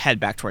then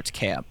head back towards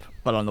camp.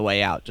 But on the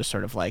way out, just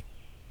sort of like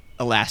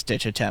a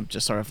last-ditch attempt,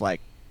 just sort of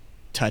like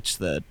touch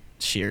the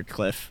sheer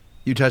cliff.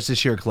 You touch the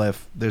sheer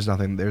cliff. There's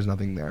nothing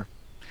there.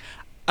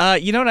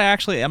 You know what I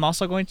actually am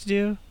also going to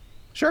do?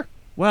 Sure.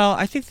 Well,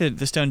 I think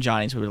the Stone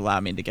Johnnies would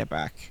allow me to get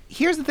back.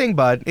 Here's the thing,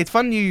 bud. It's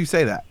funny you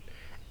say that.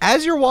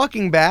 As you're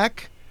walking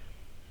back,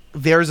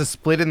 there's a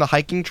split in the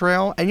hiking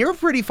trail, and you're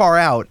pretty far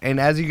out. And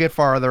as you get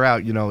farther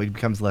out, you know, it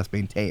becomes less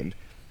maintained.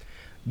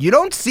 You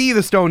don't see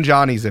the Stone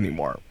Johnnies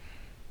anymore.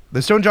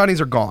 The Stone Johnnies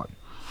are gone.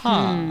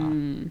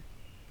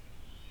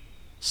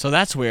 So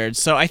that's weird.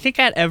 So I think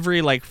at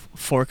every like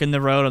fork in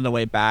the road on the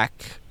way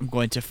back, I'm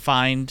going to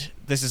find,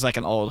 this is like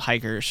an old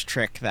hiker's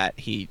trick that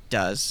he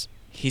does.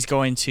 He's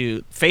going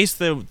to face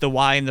the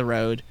Y in the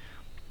road,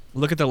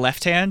 look at the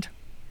left hand,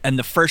 and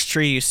the first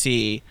tree you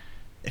see,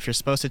 if you're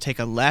supposed to take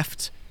a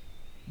left,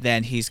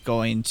 then he's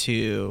going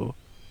to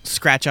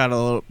scratch out a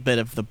little bit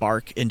of the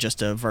bark in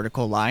just a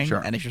vertical line.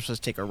 Sure. And if you're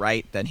supposed to take a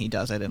right, then he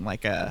does it in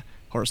like a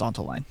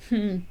horizontal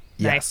line.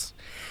 Yes.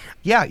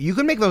 Yeah, you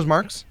can make those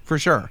marks for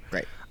sure.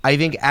 Right. I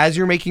think as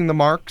you're making the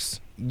marks,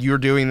 you're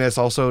doing this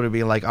also to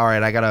be like, all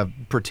right, I got to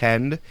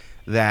pretend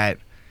that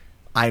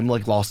I'm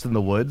like lost in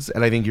the woods.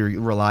 And I think you're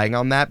relying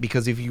on that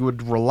because if you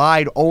had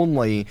relied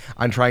only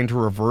on trying to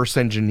reverse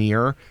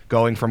engineer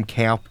going from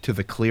camp to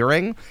the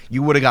clearing,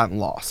 you would have gotten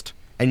lost.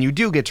 And you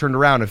do get turned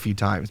around a few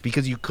times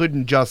because you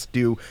couldn't just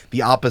do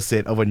the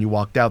opposite of when you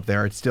walked out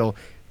there. It's still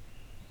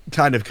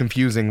kind of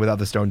confusing without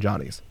the Stone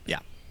Johnnies. Yeah.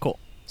 Cool.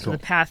 So the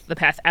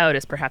path out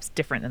is perhaps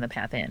different than the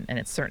path in, and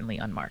it's certainly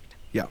unmarked.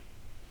 Yeah.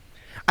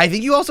 I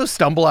think you also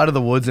stumble out of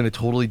the woods in a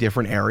totally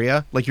different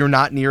area. Like you're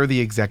not near the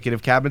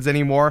executive cabins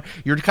anymore.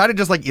 You're kind of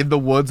just like in the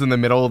woods in the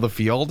middle of the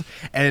field.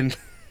 And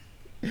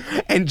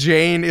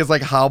Jane is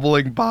like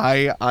hobbling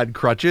by on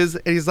crutches.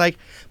 And he's like,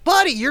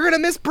 buddy, you're going to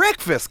miss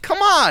breakfast. Come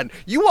on.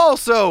 You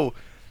also,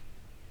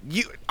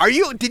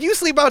 did you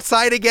sleep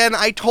outside again?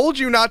 I told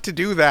you not to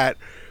do that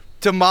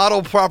to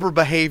model proper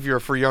behavior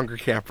for younger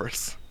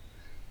campers.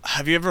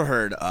 Have you ever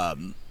heard,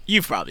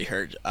 you've probably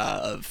heard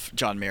of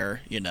John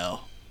Muir, you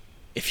know.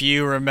 If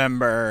you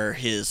remember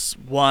his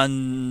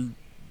one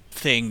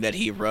thing that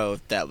he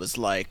wrote that was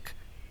like,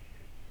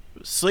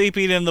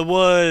 sleeping in the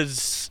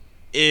woods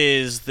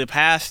is the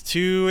path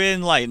to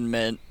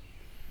enlightenment.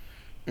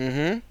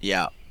 Mm-hmm.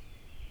 Yeah.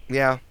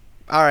 Yeah.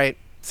 All right.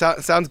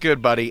 Sounds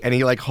good, buddy. And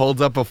he like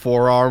holds up a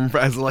forearm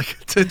as like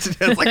as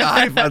like a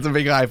high five. That's a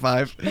big high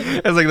five.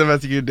 That's like the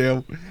best you can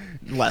do.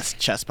 Les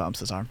chest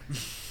bumps his arm.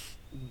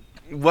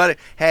 What?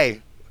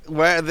 Hey,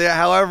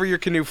 however your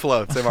canoe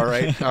floats. Am I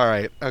right? All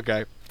right.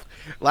 Okay.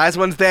 Last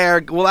one's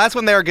there. Well, last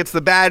one there gets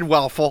the bad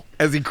waffle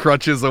as he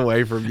crunches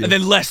away from you. And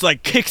then Les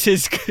like kicks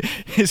his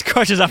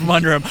crutches up from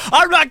under him.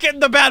 I'm not getting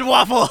the bad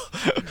waffle.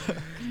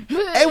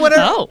 Hey,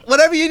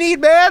 whatever you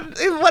need, man.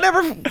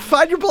 Whatever,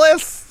 find your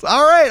bliss.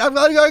 All right,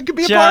 I could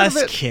be a part of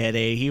it. Just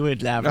kidding. He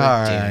would never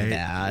All do right.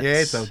 that. Yeah,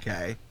 it's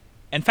okay.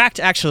 In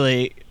fact,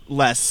 actually,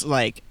 Les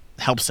like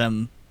helps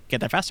him get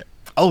there faster.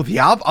 Oh,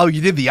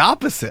 you did the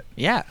opposite.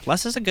 Yeah,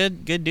 Les is a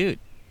good dude.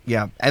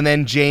 Yeah, and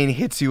then Jane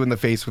hits you in the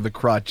face with a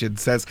crutch and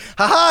says,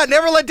 "Ha ha!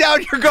 Never let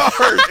down your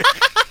guard."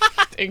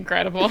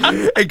 incredible.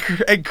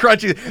 and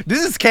crunches.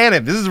 This is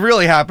canon. This is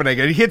really happening.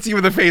 And he hits you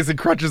in the face and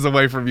crunches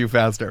away from you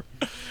faster.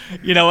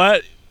 You know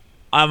what?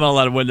 I'm gonna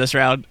let him win this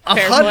round.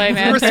 Fair play,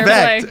 man.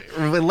 Respect.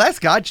 Fair Les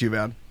got you,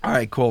 man. All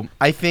right, cool.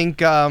 I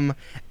think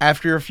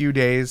after a few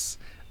days,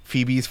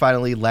 Phoebe's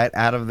finally let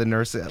out of the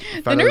nurse.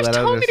 The nurse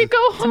told me to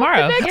go home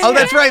Tomorrow. the next Oh,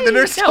 that's day. right. The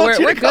nurse No, told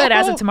we're you to go good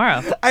as home. of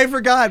tomorrow. I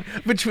forgot.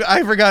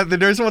 I forgot. The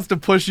nurse wants to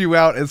push you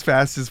out as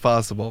fast as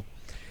possible.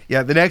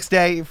 Yeah, the next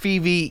day,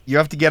 Phoebe, you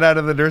have to get out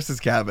of the nurse's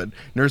cabin.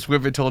 Nurse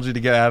Whippet told you to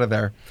get out of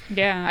there.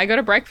 Yeah, I go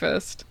to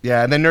breakfast.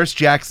 Yeah, and then Nurse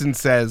Jackson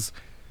says,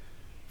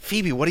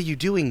 Phoebe, what are you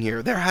doing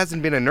here? There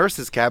hasn't been a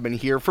nurse's cabin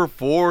here for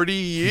 40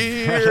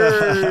 years.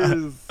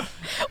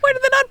 Where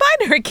did the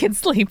non-binary kids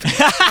sleep?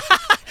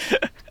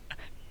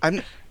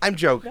 I'm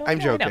joking. I'm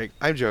No, I know. joking.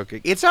 I'm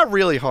joking. It's not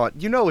really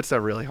haunted. You know it's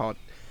not really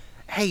haunted.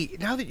 Hey,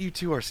 now that you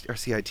two are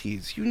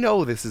CITs, you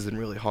know this isn't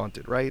really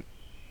haunted, right?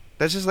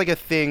 That's just like a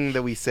thing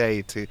that we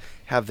say to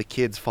have the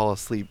kids fall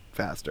asleep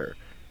faster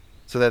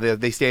so that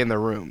they stay in their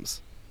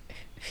rooms.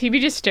 Phoebe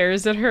just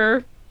stares at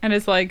her and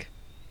is like,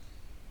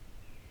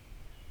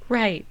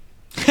 right.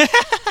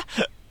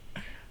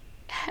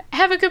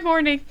 Have a good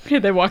morning.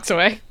 And then walks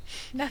away.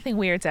 Nothing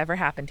weird's ever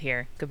happened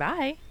here.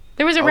 Goodbye.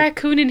 There was a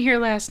raccoon in here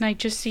last night,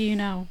 just so you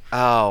know.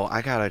 Oh,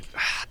 damn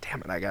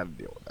it, I gotta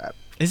deal with that.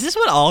 Is this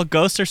what all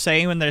ghosts are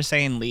saying when they're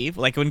saying leave?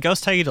 Like when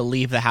ghosts tell you to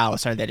leave the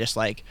house, are they just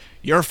like,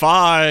 you're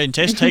fine,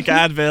 just take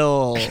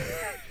Advil?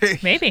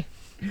 Maybe.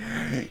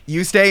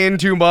 You stay in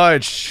too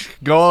much.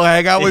 Go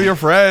hang out with your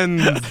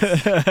friends.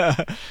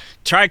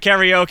 Try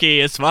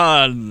karaoke, it's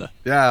fun.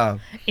 Yeah,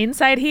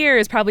 Inside here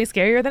is probably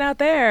scarier than out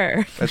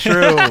there. that's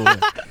true.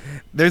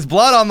 There's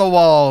blood on the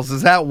walls.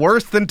 Is that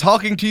worse than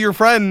talking to your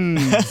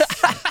friends?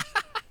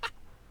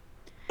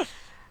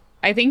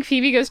 I think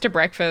Phoebe goes to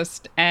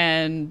breakfast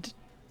and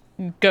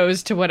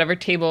goes to whatever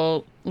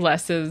table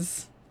Les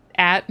is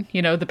at,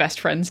 the best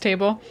friends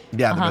table,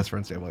 Yeah, the best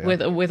friends table.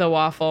 Yeah. with a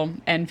waffle.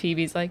 And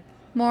Phoebe's like,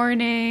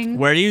 morning.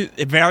 Where do you,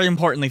 very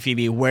importantly,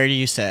 Phoebe, where do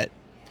you sit?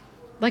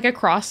 Like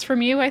across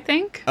from you, I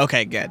think.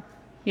 Okay, good.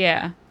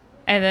 Yeah.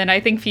 And then I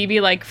think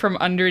Phoebe, like, from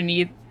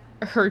underneath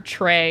her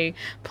tray,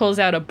 pulls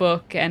out a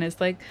book and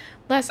is like,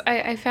 Les,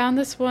 I found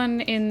this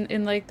one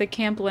in like, the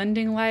Camp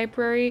Lending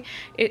library.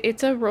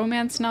 It's a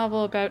romance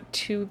novel about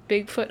two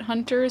Bigfoot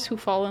hunters who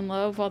fall in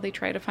love while they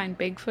try to find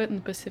Bigfoot in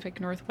the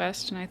Pacific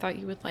Northwest, and I thought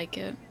you would like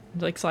it.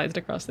 Like, slides it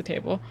across the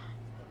table.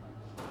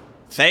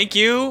 Thank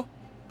you,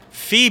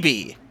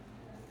 Phoebe.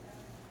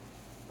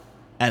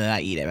 And then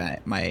I eat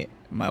it, my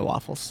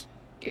waffles.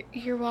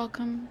 You're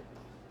welcome.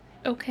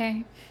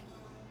 Okay.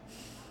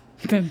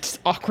 Then just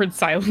awkward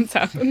silence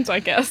happens, I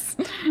guess.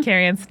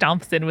 Carrion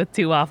stomps in with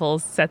 2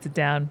 waffles, sets it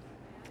down.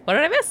 What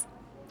did I miss?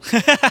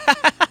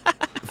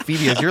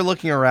 Phoebe, as you're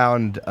looking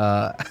around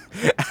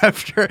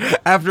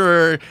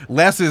after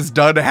Les is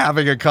done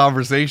having a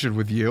conversation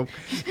with you,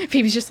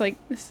 Phoebe's just like,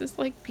 this is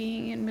like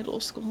being in middle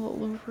school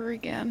all over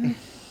again.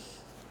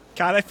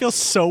 God, I feel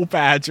so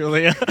bad,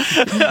 Julia.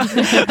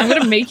 I'm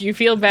gonna make you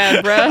feel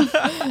bad,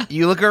 bruh.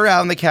 you look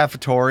around the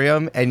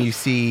cafetorium and you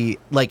see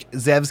like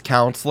Zev's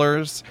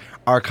counselors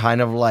are kind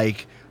of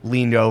like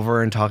leaned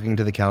over and talking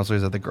to the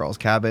counselors at the girls'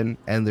 cabin,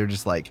 and they're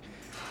just like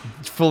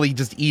fully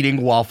just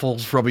eating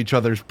waffles from each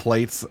other's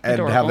plates and have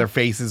Adorable. their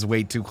faces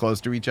way too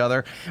close to each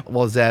other.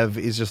 While Zev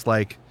is just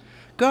like,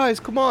 guys,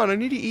 come on, I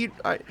need to eat.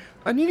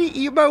 I need to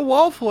eat my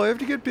waffle. I have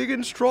to get big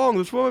and strong.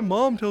 That's what my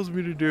mom tells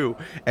me to do.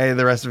 And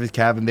the rest of his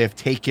cabin, they have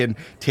taken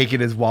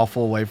his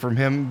waffle away from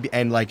him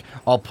and like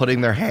all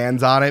putting their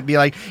hands on it, be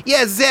like,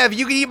 yeah, Zev,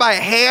 you can eat my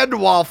hand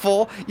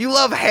waffle. You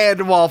love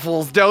hand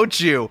waffles, don't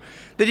you?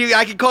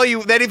 I can call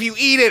you. Then if you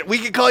eat it, we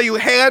can call you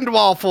hand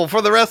waffle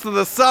for the rest of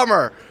the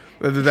summer.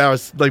 And then I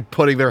was like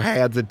putting their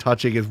hands and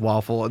touching his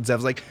waffle, and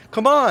Zev's like,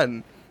 come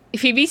on.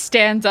 Phoebe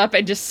stands up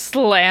and just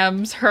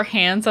slams her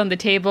hands on the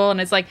table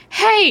and is like,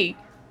 hey!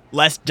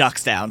 Les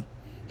ducks down.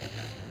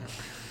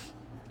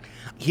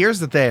 Here's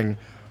the thing.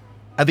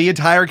 The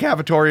entire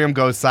cafetorium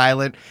goes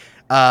silent.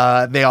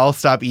 They all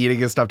stop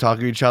eating and stop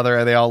talking to each other,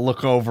 and they all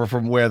look over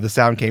from where the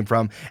sound came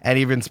from. And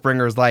even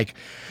Springer's like,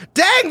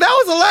 dang,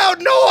 that was a loud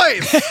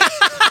noise!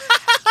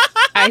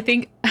 I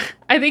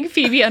think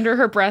Phoebe under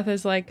her breath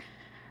is like,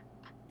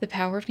 the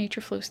power of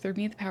nature flows through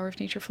me, the power of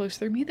nature flows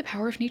through me, the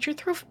power of nature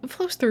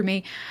flows through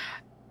me.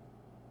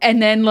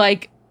 And then,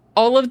 like,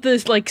 all of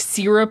this, like,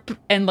 syrup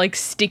and, like,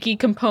 sticky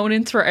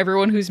components for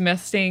everyone who's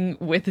messing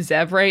with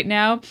Zev right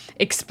now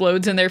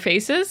explodes in their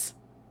faces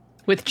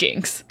with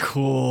Jinx.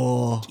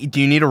 Cool.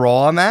 Do you need a roll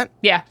on that?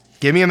 Yeah.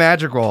 Give me a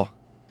magic roll.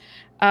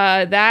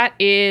 That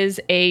is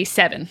a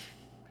 7.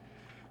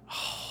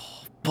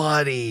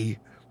 Buddy,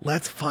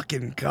 let's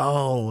fucking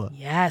go.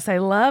 Yes, I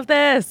love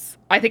this.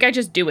 I think I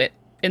just do it.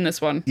 in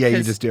this one? Yeah, you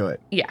 'Cause- just do it.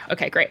 Yeah,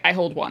 okay, great. I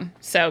hold one.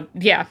 So,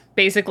 yeah,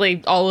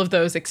 basically all of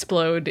those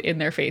explode in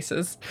their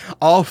faces.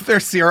 All of their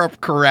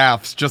syrup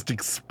carafes just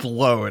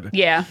explode.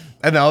 Yeah.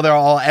 And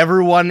now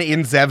everyone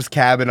in Zev's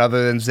cabin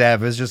other than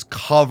Zev is just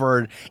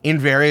covered in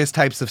various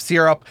types of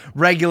syrup,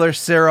 regular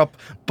syrup,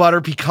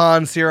 butter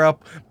pecan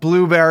syrup,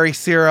 blueberry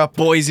syrup,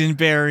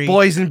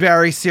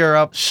 boysenberry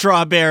syrup,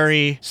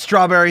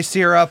 strawberry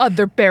syrup,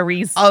 Other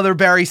berries. other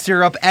berry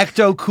syrup,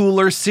 ecto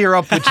cooler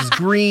syrup, which is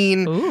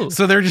green. Ooh.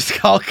 So they're just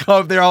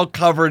they're all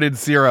covered in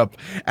syrup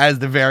as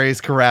the various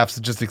carafes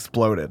just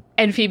exploded.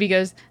 And Phoebe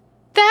goes,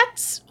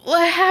 "That's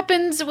what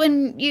happens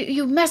when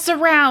you mess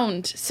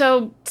around.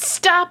 So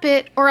stop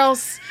it, or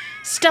else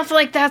stuff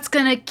like that's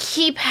gonna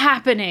keep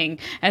happening."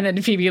 And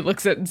then Phoebe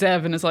looks at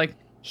Zev and is like,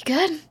 "You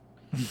good?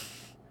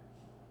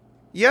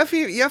 Yeah,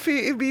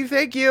 Phoebe,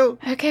 thank you.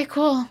 Okay,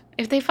 cool.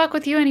 If they fuck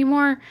with you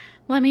anymore,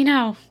 let me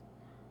know."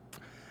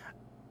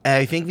 And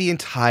I think the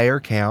entire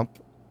camp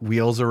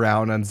wheels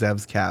around on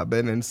Zev's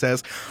cabin and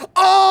says,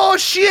 "Oh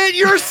shit,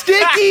 you're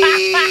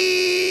sticky!"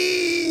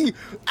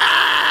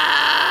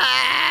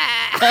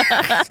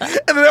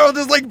 And they're all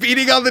just like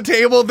beating on the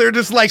table. They're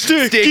just like,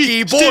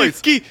 sticky boys,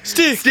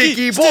 sticky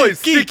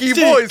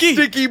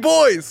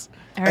boys.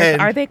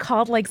 And- Are they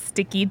called like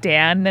Sticky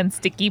Dan and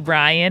Sticky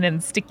Brian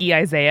and Sticky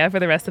Isaiah for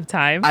the rest of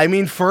time? I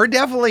mean, for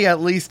definitely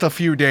at least a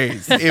few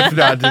days, if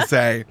not to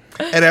say.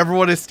 And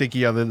everyone is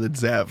sticky other than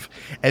Zev.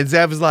 And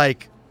Zev's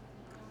like,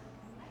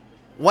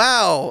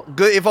 wow,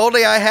 good. If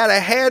only I had a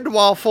hand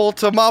waffle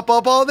to mop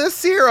up all this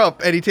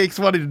syrup. And he takes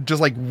one and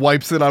just like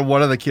wipes it on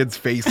one of the kids'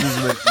 faces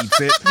and then eats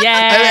it.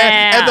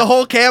 Yeah. And the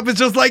whole camp is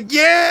just like,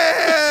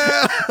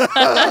 yeah.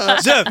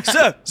 Zev.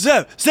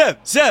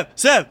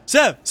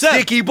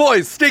 Sticky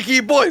boys,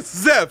 sticky boys.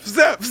 Zev,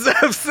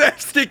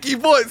 sticky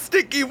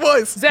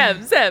boys.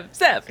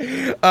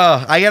 Zev.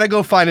 I gotta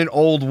go find an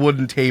old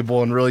wooden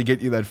table and really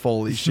get you that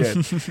Foley shit.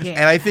 Yeah.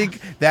 And I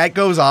think that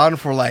goes on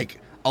for like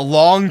a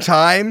long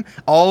time.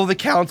 All of the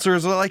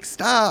counselors are like,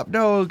 stop,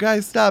 no,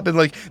 guys, stop. And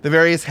like the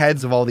various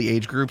heads of all the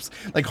age groups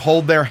like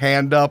hold their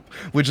hand up,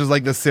 which is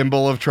like the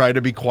symbol of trying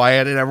to be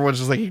quiet. And everyone's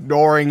just like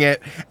ignoring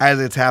it as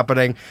it's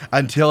happening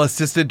until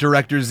Assistant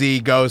Director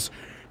Z goes,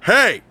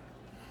 hey.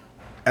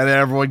 And then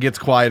everyone gets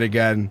quiet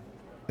again.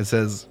 It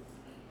says,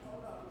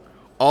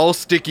 all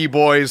sticky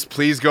boys,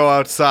 please go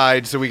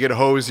outside so we can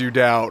hose you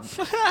down.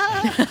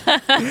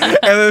 And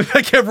then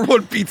like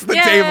everyone beats the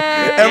table.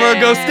 Everyone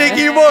goes,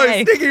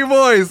 sticky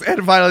boys.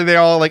 And finally they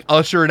all like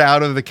ushered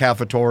out of the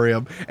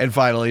cafetorium and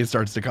finally it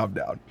starts to come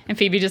down. And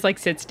Phoebe just like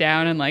sits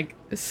down and like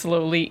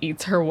slowly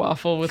eats her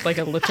waffle with like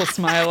a little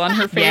smile on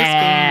her face.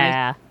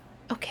 Yeah. Being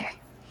like, okay.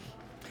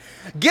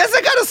 Guess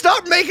I gotta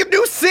stop making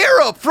new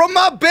syrup from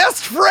my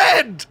best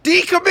friend,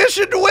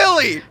 Decommissioned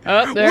Willie.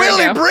 Oh, there we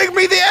Willie, go. bring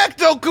me the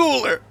ecto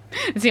cooler.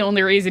 It's the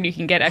only reason you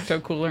can get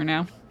Ecto Cooler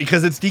now.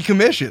 Because it's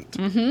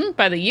decommissioned.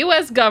 By the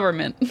U.S.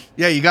 government.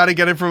 Yeah, you gotta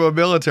get it from a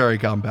military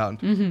compound.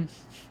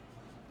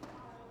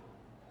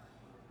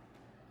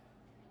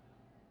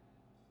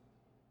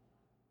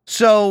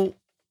 So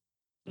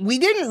we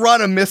didn't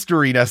run a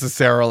mystery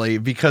necessarily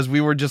because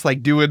we were just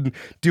like doing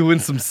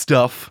some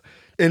stuff.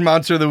 And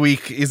Monster of the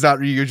Week is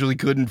not usually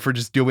good for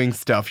just doing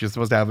stuff. You're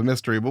supposed to have a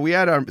mystery, but we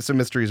had some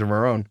mysteries of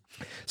our own.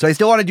 So I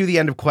still want to do the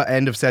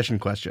end of session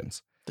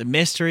questions. The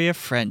mystery of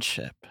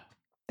friendship.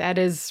 That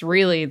is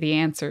really the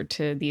answer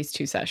to these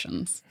two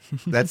sessions.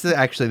 That's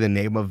actually the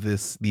name of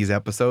these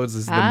episodes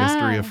is the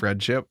mystery of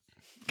friendship.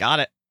 Got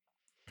it.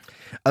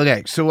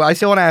 Okay, so I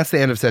still want to ask the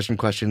end of session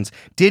questions.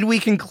 Did we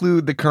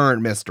conclude the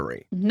current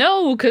mystery?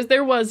 No, because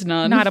there was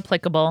none. Not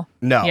applicable.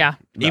 No. Yeah.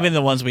 No. Even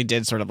the ones we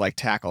did sort of like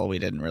tackle, we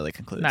didn't really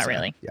conclude. Not so.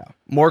 really. Yeah.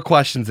 More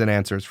questions than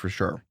answers for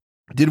sure.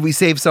 Did we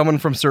save someone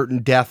from certain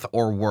death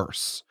or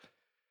worse?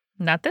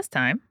 Not this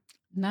time.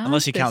 Not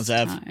Unless you count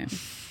this Zev. time.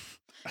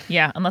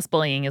 Yeah, unless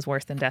bullying is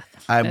worse than death.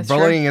 That's true.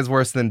 Bullying is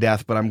worse than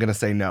death, but I'm going to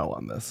say no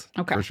on this.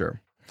 Okay. For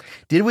sure.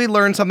 Did we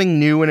learn something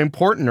new and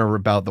important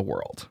about the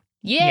world?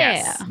 Yeah.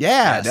 Yes.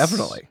 Yeah, Yes.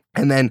 definitely.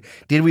 And then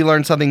did we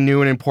learn something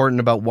new and important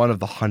about one of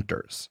the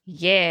hunters?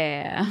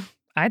 Yeah.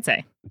 I'd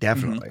say.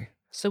 Definitely.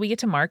 So we get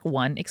to mark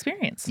one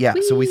experience. Yeah,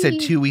 so we said Whee!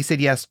 2. We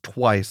said yes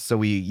twice,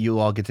 so you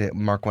all get to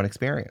mark one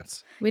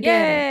experience. We did.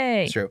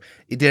 Yay! It's true.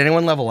 Did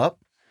anyone level up?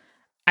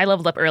 I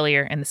leveled up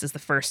earlier, and this is the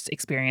first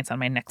experience on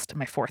my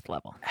 4th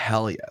level.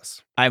 Hell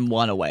yes. I'm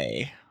one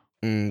away.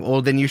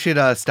 Well, then you should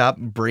stop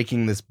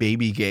breaking this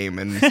baby game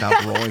and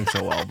stop rolling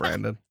so well,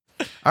 Brandon.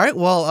 All right.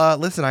 Well,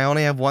 listen. I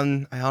only have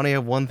one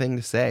thing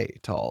to say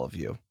to all of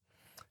you.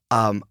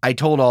 I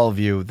told all of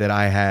you that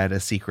I had a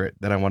secret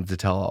that I wanted to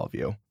tell all of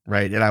you,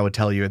 right? And I would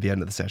tell you at the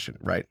end of the session,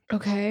 right?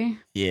 Okay.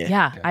 Yeah.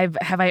 Yeah, Okay.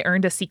 have I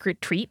earned a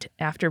secret treat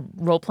after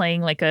role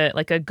playing like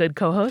a good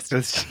co-host?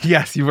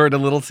 Yes, you've earned a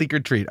little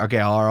secret treat. Okay,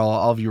 are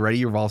all of you ready?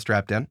 You're all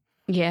strapped in.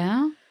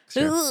 Yeah.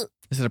 Sure.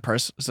 Is it a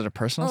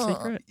personal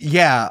secret?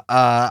 Yeah.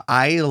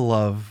 I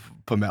love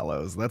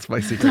pomelos. That's my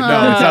secret.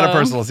 No, it's not a Oh.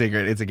 personal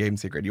secret. It's a game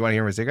secret. You want to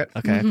hear my secret?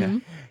 Okay. Okay.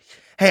 Mhm.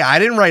 Hey, I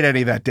didn't write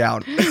any of that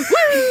down.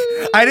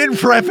 I didn't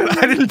prep it.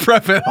 I didn't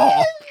prep it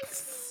all.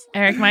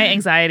 Eric, my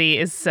anxiety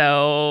is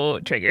so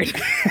triggered.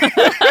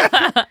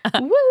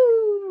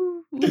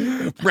 Woo!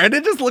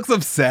 Brandon just looks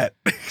upset.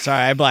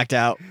 Sorry, I blacked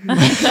out.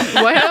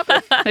 What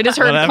happened? I just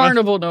heard Whatever.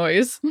 carnival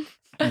noise.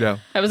 No.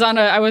 I was on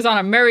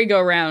a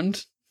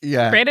merry-go-round.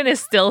 Yeah. Brandon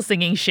is still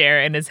singing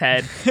Cher in his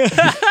head.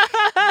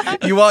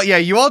 You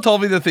all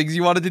told me the things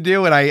you wanted to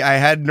do, and I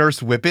had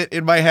Nurse Whippet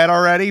in my head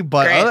already,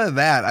 but Great. other than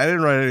that, I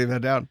didn't write any of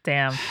that down.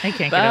 Damn, I can't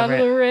get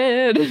Bottle over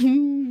it. of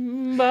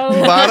red. Bottle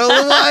of Bottle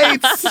of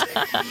lights.